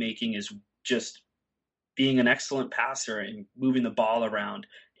real money-making is just being an excellent passer and moving the ball around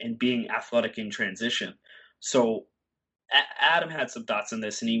and being athletic in transition. So Adam had some thoughts on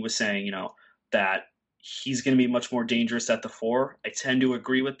this, and he was saying, that he's going to be much more dangerous at the 4. I tend to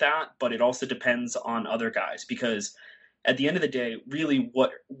agree with that, but it also depends on other guys, because at the end of the day, really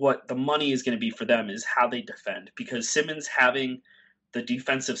what the money is going to be for them is how they defend, because Simmons having the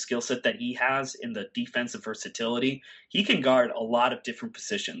defensive skill set that he has in the defensive versatility, he can guard a lot of different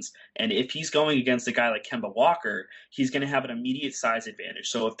positions. And if he's going against a guy like Kemba Walker, he's going to have an immediate size advantage.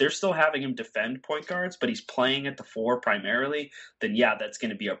 So if they're still having him defend point guards, but he's playing at the 4 primarily, then yeah, that's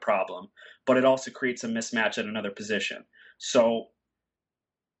going to be a problem. But it also creates a mismatch at another position. So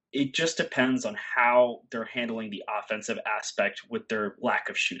it just depends on how they're handling the offensive aspect with their lack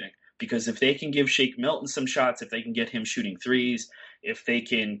of shooting. Because if they can give Shake Milton some shots, if they can get him shooting threes, if they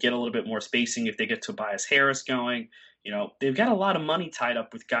can get a little bit more spacing, if they get Tobias Harris going, they've got a lot of money tied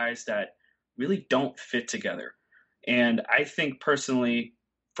up with guys that really don't fit together. And I think personally,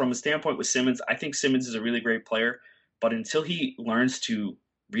 from a standpoint with Simmons, I think Simmons is a really great player, but until he learns to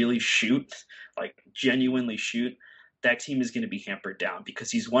really shoot, like genuinely shoot, that team is going to be hampered down,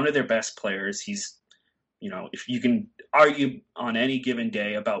 because he's one of their best players. He's, if you can argue on any given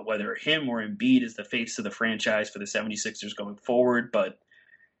day about whether him or Embiid is the face of the franchise for the 76ers going forward, but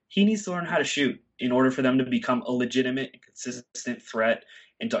he needs to learn how to shoot in order for them to become a legitimate and consistent threat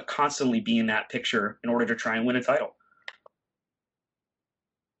and to constantly be in that picture in order to try and win a title.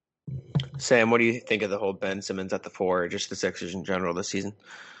 Sam, what do you think of the whole Ben Simmons at the 4, or just the Sixers in general this season?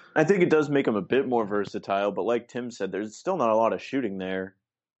 I think it does make him a bit more versatile, but like Tim said, there's still not a lot of shooting there.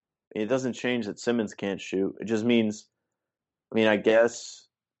 It doesn't change that Simmons can't shoot. It just means, I guess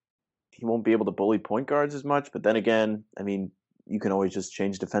he won't be able to bully point guards as much, but then again, you can always just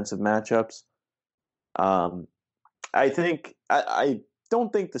change defensive matchups. I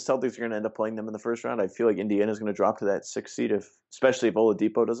don't think the Celtics are going to end up playing them in the first round. I feel like Indiana's going to drop to that 6th seed, especially if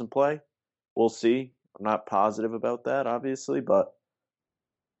Oladipo doesn't play. We'll see. I'm not positive about that, obviously, but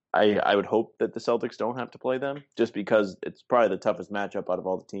I would hope that the Celtics don't have to play them, just because it's probably the toughest matchup out of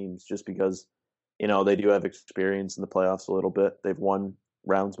all the teams, just because, they do have experience in the playoffs a little bit. They've won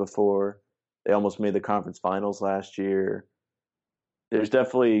rounds before. They almost made the conference finals last year. There's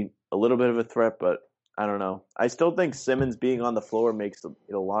definitely a little bit of a threat, but I don't know. I still think Simmons being on the floor makes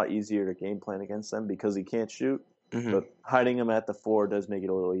it a lot easier to game plan against them, because he can't shoot. Mm-hmm. But hiding him at the 4 does make it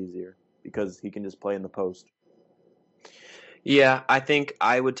a little easier, because he can just play in the post. Yeah, I think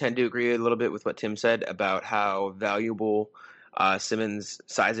I would tend to agree a little bit with what Tim said about how valuable Simmons'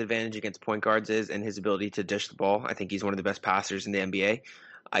 size advantage against point guards is and his ability to dish the ball. I think he's one of the best passers in the NBA.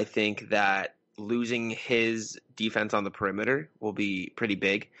 I think that losing his defense on the perimeter will be pretty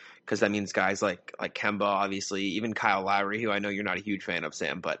big because that means guys like Kemba, obviously, even Kyle Lowry, who I know you're not a huge fan of,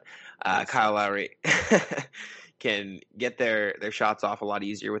 Sam, but Kyle Lowry can get their shots off a lot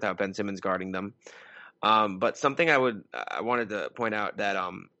easier without Ben Simmons guarding them. But something I wanted to point out that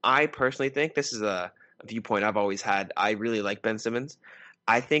I personally think this is a viewpoint I've always had. I really like Ben Simmons.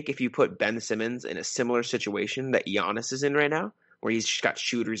 I think if you put Ben Simmons in a similar situation that Giannis is in right now, where he's just got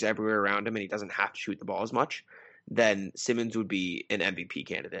shooters everywhere around him and he doesn't have to shoot the ball as much, then Simmons would be an MVP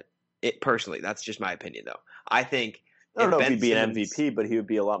candidate. Personally, that's just my opinion, though. I think I don't know if he'd be an MVP, but he would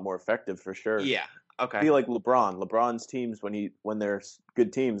be a lot more effective for sure. Yeah. Okay. It'd be like LeBron. LeBron's teams, when they're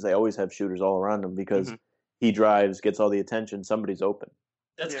good teams, they always have shooters all around him because he drives, gets all the attention, somebody's open.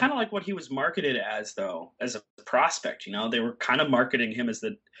 That's kind of like what he was marketed as, though, as a prospect. You know, they were kind of marketing him as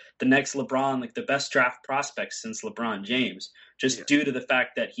the next LeBron, like the best draft prospect since LeBron James, just due to the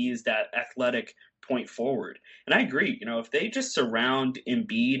fact that he is that athletic point forward. And I agree. You know, if they just surround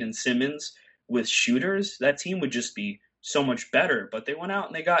Embiid and Simmons with shooters, that team would just be so much better. But they went out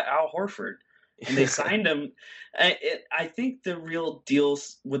and they got Al Horford. And they signed him. I think the real deal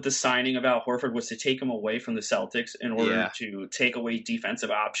with the signing of Al Horford was to take him away from the Celtics in order to take away defensive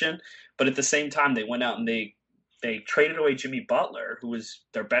option. But at the same time, they went out and they traded away Jimmy Butler, who was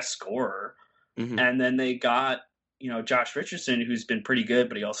their best scorer. And then they got, Josh Richardson, who's been pretty good,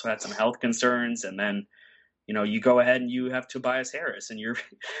 but he also had some health concerns. And then, you go ahead and you have Tobias Harris, and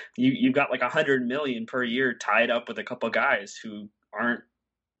you've got like $100 million per year tied up with a couple of guys who aren't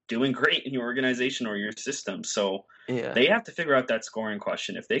doing great in your organization or your system. So they have to figure out that scoring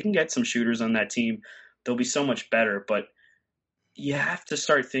question. If they can get some shooters on that team, they'll be so much better. But you have to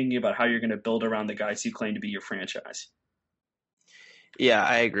start thinking about how you're going to build around the guys you claim to be your franchise. Yeah,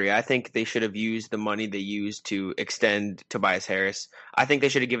 I agree. I think they should have used the money they used to extend Tobias Harris. I think they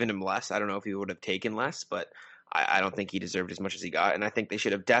should have given him less. I don't know if he would have taken less, but I don't think he deserved as much as he got. And I think they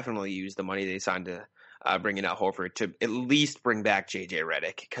should have definitely used the money they signed to bringing out Horford to at least bring back JJ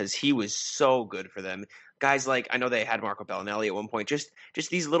Redick because he was so good for them. Guys like, I know they had Marco Bellinelli at one point, just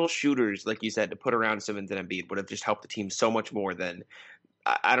these little shooters, like you said, to put around Simmons and Embiid would have just helped the team so much more than,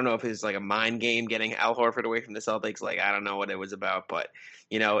 I don't know if it's like a mind game getting Al Horford away from the Celtics. Like, I don't know what it was about, but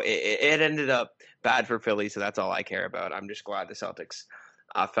it ended up bad for Philly. So that's all I care about. I'm just glad the Celtics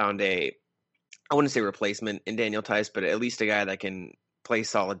found I wouldn't say replacement in Daniel Theis, but at least a guy that can play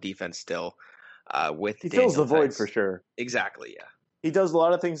solid defense still. He fills the void for sure. Exactly, yeah. He does a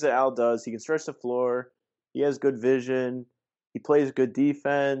lot of things that Al does. He can stretch the floor. He has good vision. He plays good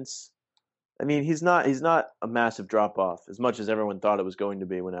defense. I mean, he's not a massive drop off as much as everyone thought it was going to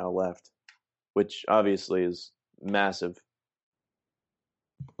be when Al left, which obviously is massive.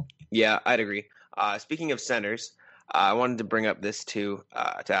 Yeah, I'd agree. Speaking of centers, I wanted to bring up this too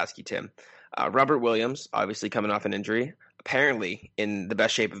to ask you, Tim. Robert Williams, obviously coming off an injury, apparently in the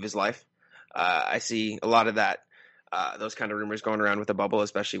best shape of his life. I see a lot of that, those kind of rumors going around with the bubble,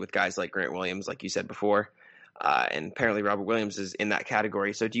 especially with guys like Grant Williams, like you said before. And apparently Robert Williams is in that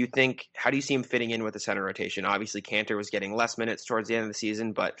category. So how do you see him fitting in with the center rotation? Obviously, Cantor was getting less minutes towards the end of the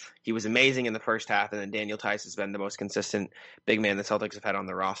season, but he was amazing in the first half. And then Daniel Theis has been the most consistent big man the Celtics have had on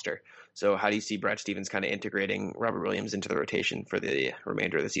the roster. So how do you see Brad Stevens kind of integrating Robert Williams into the rotation for the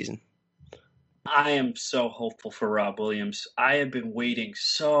remainder of the season? I am so hopeful for Rob Williams. I have been waiting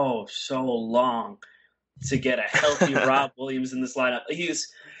so long to get a healthy Rob Williams in this lineup.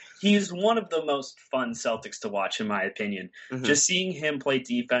 He's one of the most fun Celtics to watch, in my opinion. Just seeing him play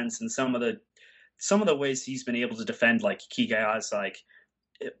defense and some of the ways he's been able to defend, like key guys, like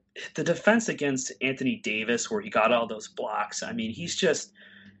the defense against Anthony Davis, where he got all those blocks. I mean, he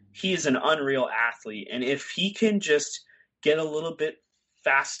is an unreal athlete, and if he can just get a little bit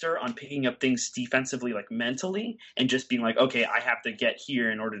faster on picking up things defensively, like mentally, and just being like, okay, I have to get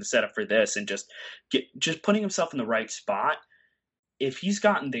here in order to set up for this, and just putting himself in the right spot. If he's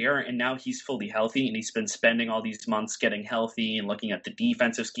gotten there and now he's fully healthy and he's been spending all these months getting healthy and looking at the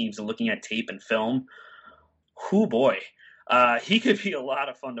defensive schemes and looking at tape and film, he could be a lot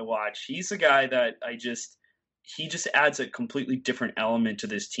of fun to watch. He's a guy that he just adds a completely different element to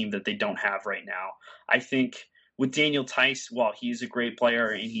this team that they don't have right now. I think with Daniel Theis, while he's a great player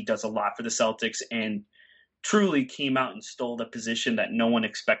and he does a lot for the Celtics and truly came out and stole the position that no one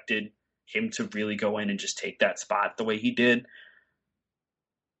expected him to really go in and just take that spot the way he did,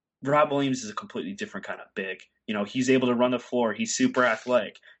 Rob Williams is a completely different kind of big. He's able to run the floor. He's super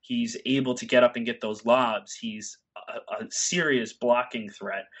athletic. He's able to get up and get those lobs. He's a serious blocking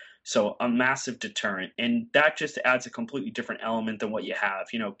threat. So a massive deterrent. And that just adds a completely different element than what you have.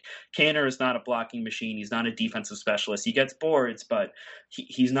 Kanter is not a blocking machine. He's not a defensive specialist. He gets boards, but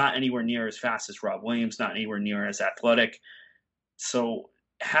he's not anywhere near as fast as Rob Williams, not anywhere near as athletic. So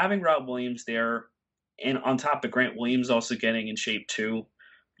having Rob Williams there, and on top of Grant Williams also getting in shape too,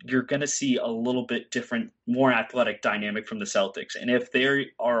 you're going to see a little bit different, more athletic dynamic from the Celtics. And if they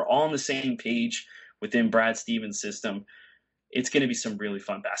are all on the same page within Brad Stevens' system, it's going to be some really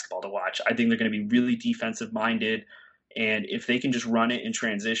fun basketball to watch. I think they're going to be really defensive minded. And if they can just run it in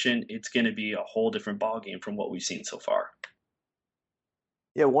transition, it's going to be a whole different ballgame from what we've seen so far.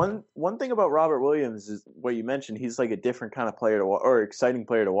 Yeah, one thing about Robert Williams is what you mentioned. He's like a different kind of player to watch, or exciting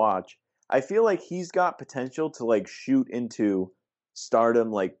player to watch. I feel like he's got potential to like shoot into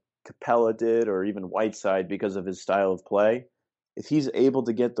stardom like Capella did, or even Whiteside, because of his style of play. If he's able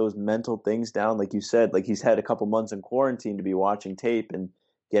to get those mental things down, like you said, like he's had a couple months in quarantine to be watching tape and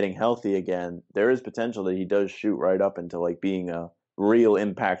getting healthy again, there is potential that he does shoot right up into like being a real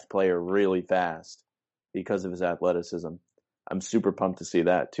impact player really fast because of his athleticism. I'm super pumped to see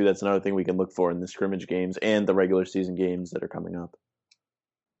that too. That's another thing we can look for in the scrimmage games and the regular season games that are coming up.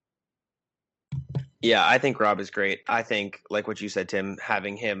 Yeah, I think Rob is great. I think, like what you said, Tim,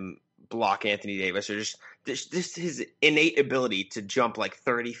 having him block Anthony Davis, or just his innate ability to jump like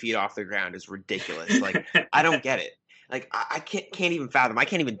 30 feet off the ground is ridiculous. Like, I don't get it. Like, I can't even fathom. I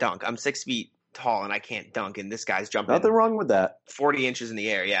can't even dunk. I'm 6 feet tall and I can't dunk, and this guy's jumping. Nothing wrong with that. 40 inches in the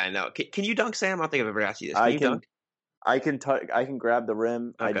air. Yeah, I know. Can you dunk, Sam? I don't think I've ever asked you this. Can you dunk? I can grab the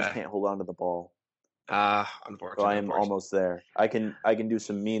rim. Okay. I just can't hold on to the ball. Unfortunately. So I am almost there. I can do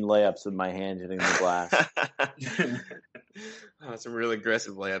some mean layups with my hand hitting the glass. Some really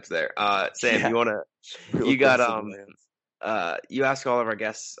aggressive layups there. Sam, Yeah. You ask all of our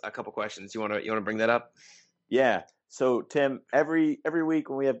guests a couple questions. You wanna bring that up? Yeah. So Tim, every week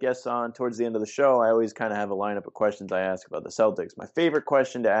when we have guests on towards the end of the show, I always kind of have a lineup of questions I ask about the Celtics. My favorite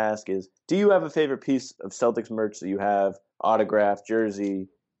question to ask is, do you have a favorite piece of Celtics merch that you have, autograph, jersey,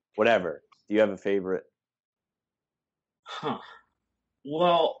 whatever? Do you have a favorite?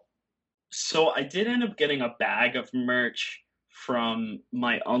 Well, so I did end up getting a bag of merch from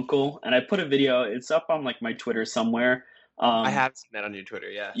my uncle, and I put a video. It's up on like my Twitter somewhere. I have seen that on your Twitter,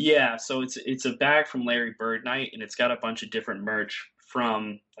 yeah. Yeah, so it's a bag from Larry Bird Night, and it's got a bunch of different merch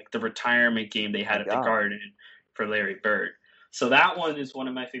from like the retirement game they had at the Garden for Larry Bird. So that one is one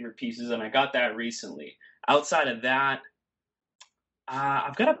of my favorite pieces, and I got that recently. Outside of that,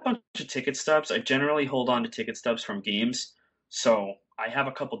 I've got a bunch of ticket stubs. I generally hold on to ticket stubs from games, so I have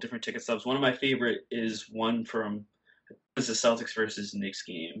a couple different ticket stubs. One of my favorite is one from the Celtics versus Knicks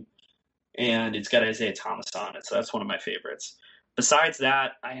game, and it's got Isaiah Thomas on it, so that's one of my favorites. Besides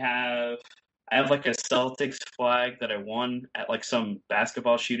that, I have like a Celtics flag that I won at like some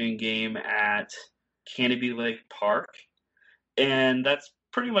basketball shooting game at Canopy Lake Park, and that's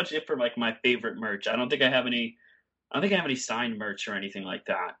pretty much it for like my favorite merch. I don't think I have any signed merch or anything like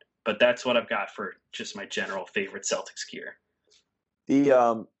that, but that's what I've got for just my general favorite Celtics gear.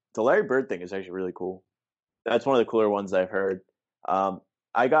 The Larry Bird thing is actually really cool. That's one of the cooler ones I've heard. I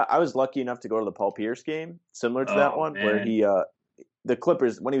was lucky enough to go to the Paul Pierce game, similar to that one, man, where the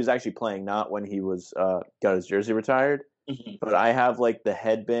Clippers, when he was actually playing, not when he was got his jersey retired. Mm-hmm. But I have like the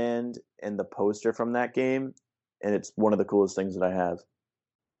headband and the poster from that game, and it's one of the coolest things that I have.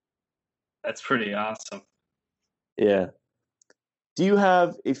 That's pretty awesome. Yeah. Do you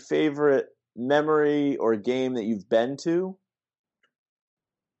have a favorite memory or game that you've been to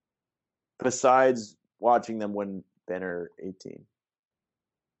besides watching them win banner 18?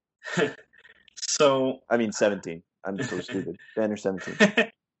 So 17. I'm so stupid. Banner 17.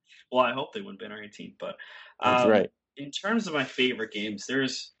 Well, I hope they win banner 18, but that's right. In terms of my favorite games,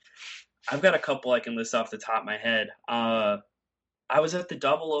 I've got a couple I can list off the top of my head. I was at the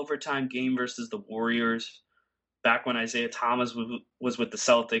double overtime game versus the Warriors back when Isaiah Thomas was with the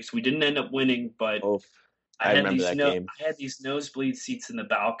Celtics. We didn't end up winning, but I remember that game. I had these nosebleed seats in the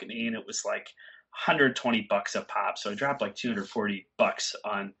balcony, and it was like $120 a pop. So I dropped like $240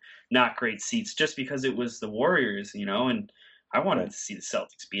 on not great seats just because it was the Warriors, and I wanted to see the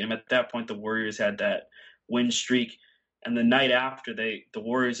Celtics beat them. At that point, the Warriors had that win streak. And the night after, the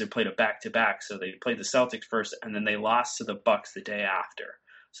Warriors had played a back-to-back. So they played the Celtics first, and then they lost to the Bucks the day after.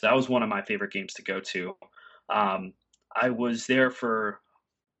 So that was one of my favorite games to go to. I was there for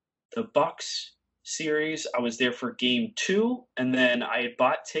the Bucks series. I was there for Game 2, and then I had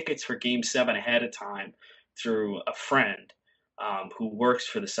bought tickets for Game 7 ahead of time through a friend who works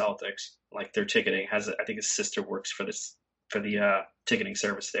for the Celtics. Like their ticketing I think his sister works for the ticketing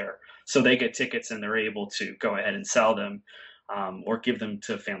service there. So they get tickets and they're able to go ahead and sell them. or give them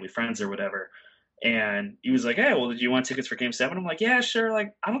to family friends or whatever. And he was like, "Hey, well, did you want tickets for Game 7?" I'm like, "Yeah, sure."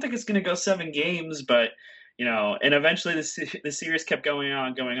 Like, I don't think it's gonna go 7 games, but and eventually the series kept going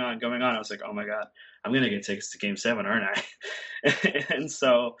on. I was like, "Oh my god, I'm gonna get tickets to Game 7, aren't I?" And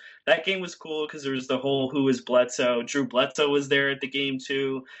so that game was cool because there was the whole "Who is Bledsoe?" Drew Bledsoe was there at the game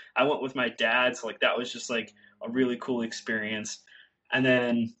too. I went with my dad, so like that was just like a really cool experience. And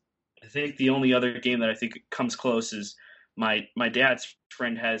then I think the only other game that I think comes close is my dad's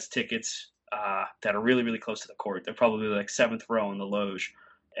friend has tickets that are really, really close to the court. They're probably like 7th row in the loge.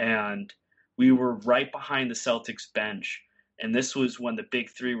 And we were right behind the Celtics bench. And this was when the big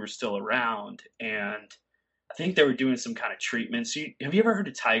three were still around. And I think they were doing some kind of treatment. So have you ever heard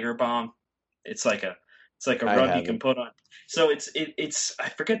of Tiger Balm? It's like a rub you can put on. So it's I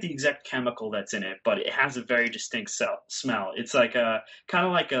forget the exact chemical that's in it, but it has a very distinct smell. It's like a kind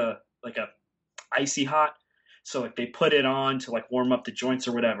of like a icy hot. So like they put it on to like warm up the joints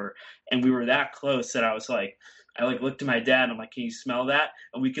or whatever. And we were that close that I looked at my dad and I'm like, "Can you smell that?"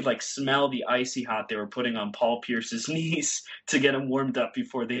 And we could like smell the icy hot they were putting on Paul Pierce's knees to get him warmed up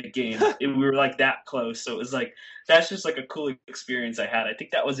before the game. We were like that close. So it was like, that's just like a cool experience I had. I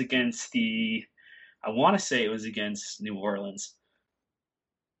think that was against I want to say it was against New Orleans.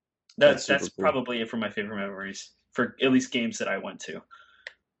 That's cool. Probably it for my favorite memories, for at least games that I went to.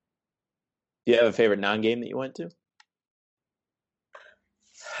 Do you have a favorite non-game that you went to?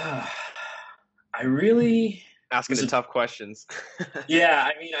 I really asking the tough questions. Yeah,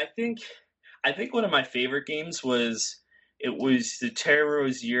 I mean, I think one of my favorite games was the Terry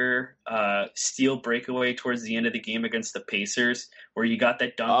Rozier steal breakaway towards the end of the game against the Pacers, where you got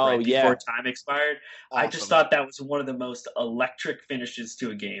that dunk before time expired. Awesome. I just thought that was one of the most electric finishes to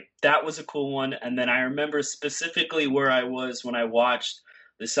a game. That was a cool one. And then I remember specifically where I was when I watched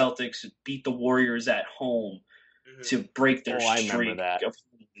the Celtics beat the Warriors at home to break their streak. I remember that.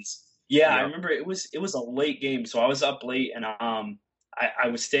 Yeah, I remember it was a late game, so I was up late, and I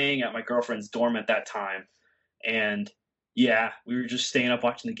was staying at my girlfriend's dorm at that time, and yeah, we were just staying up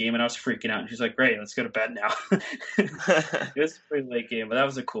watching the game, and I was freaking out, and she's like, "Great, let's go to bed now." It was a pretty late game, but that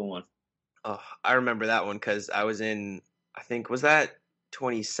was a cool one. Oh, I remember that one because I was in, I think, was that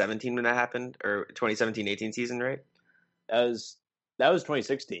 2017 when that happened, or 2017-18 season, right? That was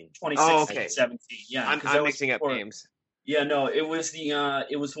 2016. 2016, 17. Yeah, I'm mixing up games. Yeah, no, it was the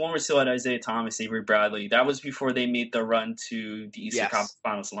one where still had Isaiah Thomas, Avery Bradley. That was before they made the run to the Eastern Conference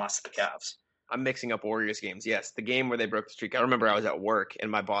Finals and lost to the Cavs. I'm mixing up Warriors games. Yes, the game where they broke the streak. I remember I was at work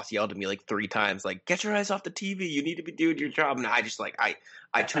and my boss yelled at me like 3 times, like, "Get your eyes off the TV. You need to be doing your job." And I just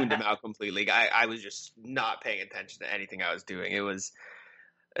I tuned him out completely. I was just not paying attention to anything I was doing. It was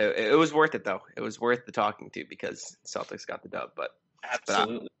worth it though. It was worth the talking to because Celtics got the dub. But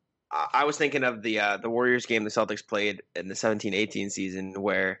absolutely. I was thinking of the Warriors game the Celtics played in the 17-18 season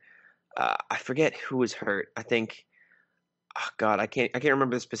where I forget who was hurt. I think, oh God, I can't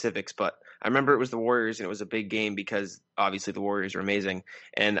remember the specifics, but I remember it was the Warriors and it was a big game because obviously the Warriors are amazing.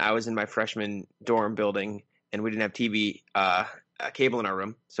 And I was in my freshman dorm building and we didn't have TV cable in our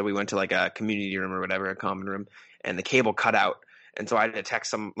room, so we went to like a community room or whatever, a common room, and the cable cut out. And so I had to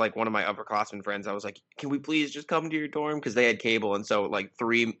text one of my upperclassmen friends. I was like, "Can we please just come to your dorm?" Because they had cable. And so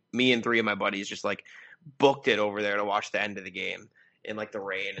me and 3 of my buddies just like booked it over there to watch the end of the game in like the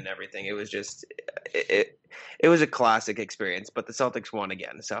rain and everything. It was just, it was a classic experience, but the Celtics won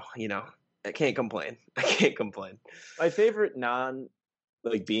again. So, I can't complain. My favorite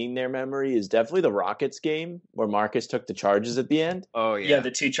being there memory is definitely the Rockets game where Marcus took the charges at the end. Oh yeah. Yeah,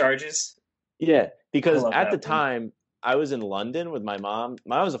 the 2 charges. Yeah, because at the time, I was in London with my mom.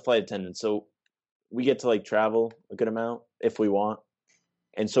 I was a flight attendant, so we get to like travel a good amount if we want.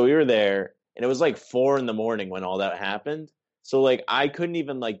 And so we were there, and it was like 4 a.m. when all that happened. So like I couldn't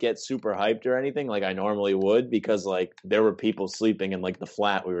even like get super hyped or anything like I normally would because like there were people sleeping in like the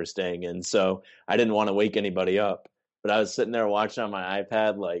flat we were staying in. So I didn't want to wake anybody up. But I was sitting there watching on my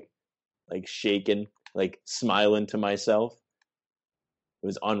iPad, like shaking, like smiling to myself. It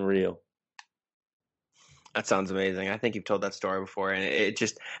was unreal. That sounds amazing. I think you've told that story before, and it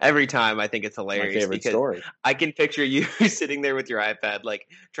just every time I think it's hilarious. My favorite story. I can picture you sitting there with your iPad, like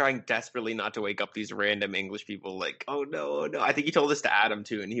trying desperately not to wake up these random English people. Like, oh no. I think you told this to Adam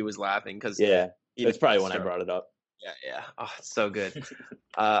too, and he was laughing because that's probably when I brought it up. Yeah. Oh, it's so good.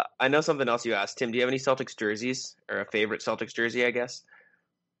 I know something else you asked, Tim. Do you have any Celtics jerseys or a favorite Celtics jersey? I guess.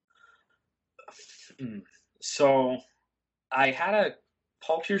 So, I had a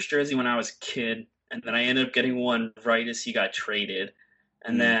Paul Pierce jersey when I was a kid. And then I ended up getting one right as he got traded.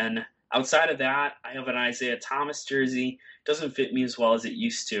 And then outside of that, I have an Isaiah Thomas jersey. Doesn't fit me as well as it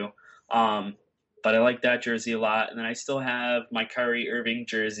used to. but I like that jersey a lot. And then I still have my Kyrie Irving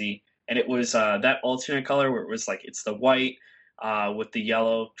jersey, and it was that alternate color where it was like it's the white with the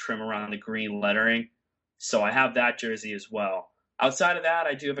yellow trim around the green lettering. So I have that jersey as well. Outside of that,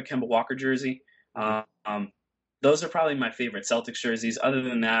 I do have a Kemba Walker jersey. Those are probably my favorite Celtics jerseys. Other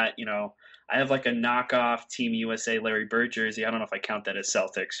than that, I have like a knockoff Team USA Larry Bird jersey. I don't know if I count that as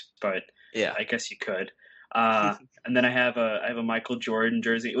Celtics, but Yeah. I guess you could. And then I have a Michael Jordan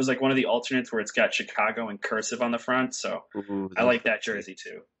jersey. It was like one of the alternates where it's got Chicago in cursive on the front, so I like that jersey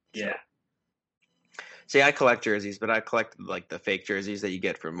too. Yeah. See, I collect jerseys, but I collect like the fake jerseys that you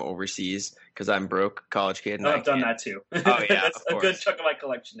get from overseas because I'm broke college kid. And I've done that too. Oh yeah, that's a good chunk of my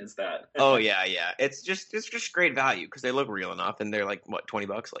collection is that. Oh yeah. It's just great value because they look real enough, and they're like what, $20,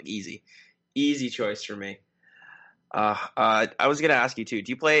 like easy choice for me. I was gonna ask you too.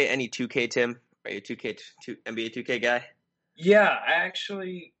 Do you play any 2K, Tim? Are you a NBA 2K guy? Yeah,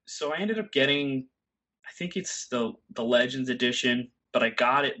 so I ended up getting, I think it's the Legends edition, but I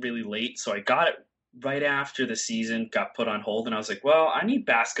got it really late, so I got it right after the season got put on hold, and I was like, well, I need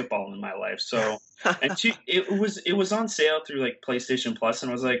basketball in my life. So it was on sale through like PlayStation Plus, and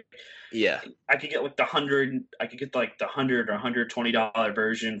I was like, yeah, I could get like the $100 or $120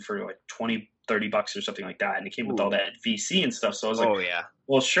 version for like $20-$30 or something like that, and it came with all that VC and stuff. So I was like, oh yeah,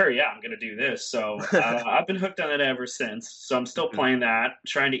 well, sure, yeah, I'm gonna do this. So I've been hooked on it ever since. So I'm still playing that,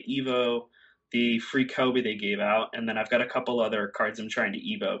 trying to Evo the free Kobe they gave out, and then I've got a couple other cards I'm trying to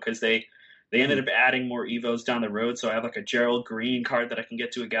Evo because they ended up adding more Evos down the road. So I have like a Gerald Green card that I can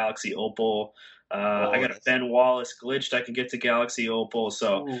get to a Galaxy Opal. I got a Ben Wallace glitched I can get to Galaxy Opal.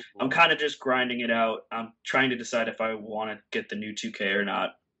 So I'm kind of just grinding it out. I'm trying to decide if I want to get the new 2K or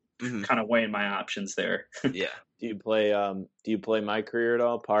not. Kind of weighing my options there. Yeah. Do you play My Career at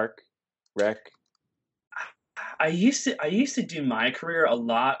all? Park, Rec? I used to do My Career a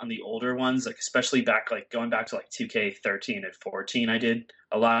lot on the older ones, like especially going back to like 2K13 and 14. I did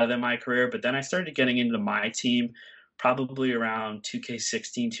a lot of them My Career, but then I started getting into My Team probably around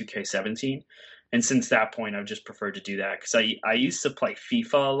 2K16, 2K17, and since that point, I've just preferred to do that because I used to play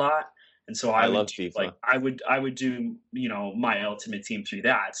FIFA a lot, and so I love FIFA. Like I would do my Ultimate Team through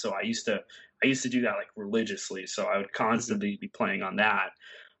that. So I used to do that like religiously. So I would constantly be playing on that.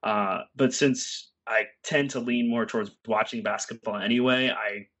 But since I tend to lean more towards watching basketball anyway,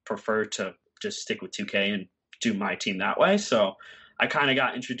 I prefer to just stick with 2K and do My Team that way. So I kind of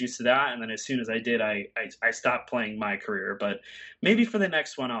got introduced to that, and then as soon as I did, I stopped playing My Career. But maybe for the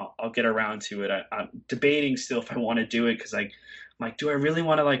next one, I'll get around to it. I'm debating still if I want to do it because I'm like, do I really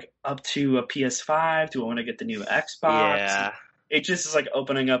want to like up to a PS5? Do I want to get the new Xbox? Yeah. It just is like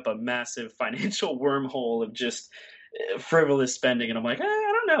opening up a massive financial wormhole of just frivolous spending, and I'm like, I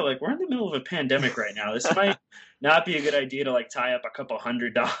don't know, like we're in the middle of a pandemic right now. This might not be a good idea to like tie up a couple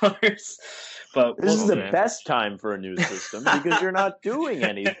 $100. But this is the best time for a new system because you're not doing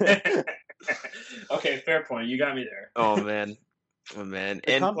anything. Okay, fair point. You got me there. Oh man.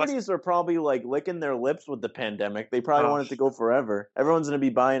 The companies are probably like licking their lips with the pandemic. They probably want it to go forever. Everyone's going to be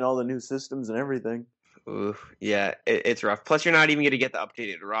buying all the new systems and everything. Ooh, yeah, it's rough. Plus, you're not even going to get the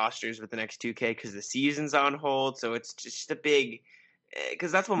updated rosters with the next 2K because the season's on hold. So it's just a big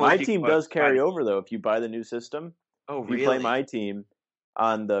because that's what My Team does carry over though. If you buy the new system, oh really? You play My Team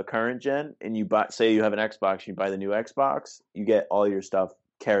on the current gen, and you say you have an Xbox, you buy the new Xbox, you get all your stuff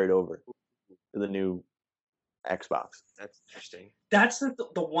carried over to the new Xbox. That's interesting. That's the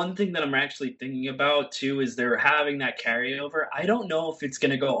one thing that I'm actually thinking about too is they're having that carryover. I don't know if it's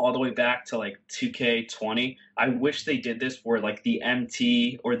going to go all the way back to like 2K20. I wish they did this where like the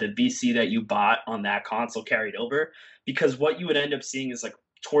MT or the VC that you bought on that console carried over, because what you would end up seeing is like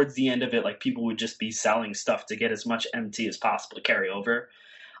towards the end of it, like people would just be selling stuff to get as much MT as possible to carry over.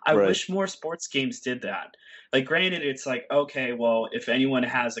 I wish more sports games did that. Like, granted, it's like, okay, well, if anyone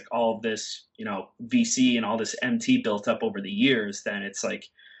has like all of this, VC and all this MT built up over the years, then it's like,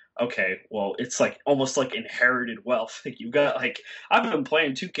 okay, well, it's like almost like inherited wealth. Like you've got like, I've been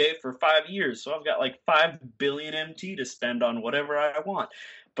playing 2K for 5 years, so I've got like 5 billion MT to spend on whatever I want.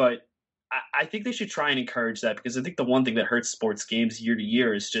 But I think they should try and encourage that, because I think the one thing that hurts sports games year to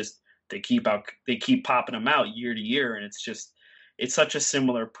year is just they keep popping them out year to year, and it's such a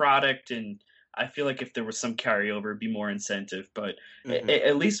similar product. And I feel like if there was some carryover, it'd be more incentive. But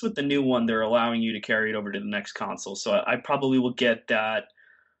at least with the new one, they're allowing you to carry it over to the next console. So I probably will get that.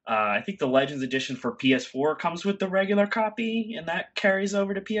 I think the Legends Edition for PS4 comes with the regular copy, and that carries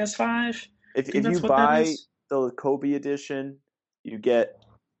over to PS5. If you buy the Kobe Edition, you get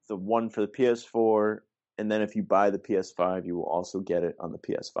the one for the PS4, and then if you buy the PS5, you will also get it on the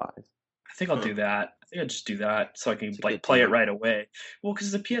PS5. I think I'll do that. I think I'll just do that so I can It's a like good play it plan. right away. Well,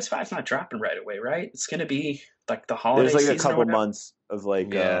 because the PS5's not dropping right away, right? It's gonna be like the holiday There's like season a or couple whatever. months of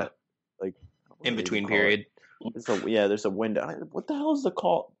like Yeah. like what In do they between even call it? period. There's a window. What the hell is the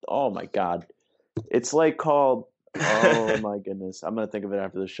call? Oh my god, it's like called. Oh my goodness, I'm gonna think of it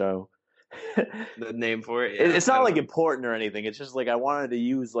after the show. The name for it. It's I not don't like know. important or anything. It's just like I wanted to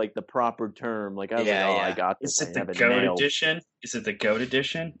use like the proper term. Like I was Yeah, like, oh, yeah. I got this. Is it I the have it Goat nailed. edition? Is it the Goat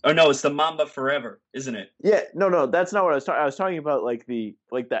edition? Oh no, it's the Mamba Forever, isn't it? Yeah, no, that's not what I was talking. I was talking about like the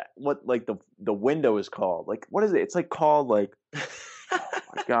window is called. Like what is it? It's like called like. Oh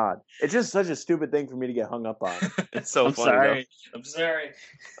my god, it's just such a stupid thing for me to get hung up on. It's so I'm funny sorry. I'm sorry.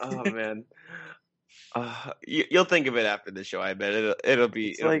 though. Oh man. You'll think of it after the show. I bet it'll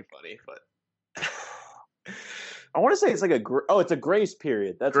be funny. But I want to say it's like it's a grace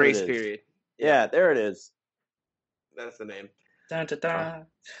period. That's grace what it is. period. Yeah, there it is. That's the name. Dun, dun, dun.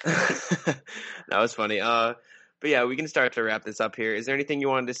 That was funny. But yeah, we can start to wrap this up here. Is there anything you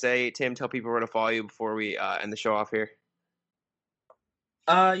wanted to say, Tim? Tell people where to follow you before we end the show off here.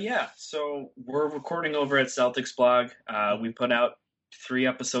 Yeah. So we're recording over at Celtics Blog. We put out 3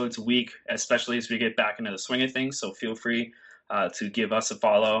 episodes a week, especially as we get back into the swing of things. So feel free to give us a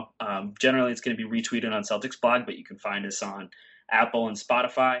follow. Generally, it's going to be retweeted on Celtics Blog, but you can find us on Apple and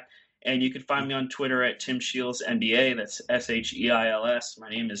Spotify. And you can find me on Twitter at Tim Shiels NBA. That's SHEILS. My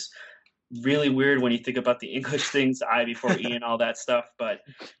name is really weird when you think about the English things, I before E and all that stuff. But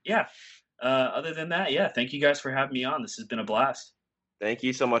yeah, other than that, yeah, thank you guys for having me on. This has been a blast. Thank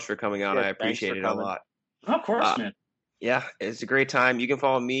you so much for coming on. Yeah, I thanks appreciate for it a coming. lot. Of course, man. Yeah, it's a great time. You can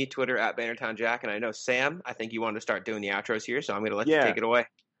follow me, Twitter at Bannertown Jack, and I know Sam. I think you wanted to start doing the outros here, so I'm going to let you take it away.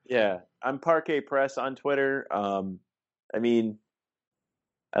 Yeah, I'm Parquet Press on Twitter. I mean,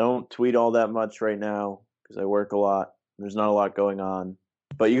 I don't tweet all that much right now because I work a lot. There's not a lot going on,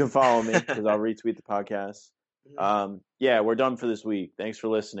 but you can follow me because I'll retweet the podcast. Yeah, we're done for this week. Thanks for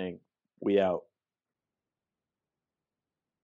listening. We out.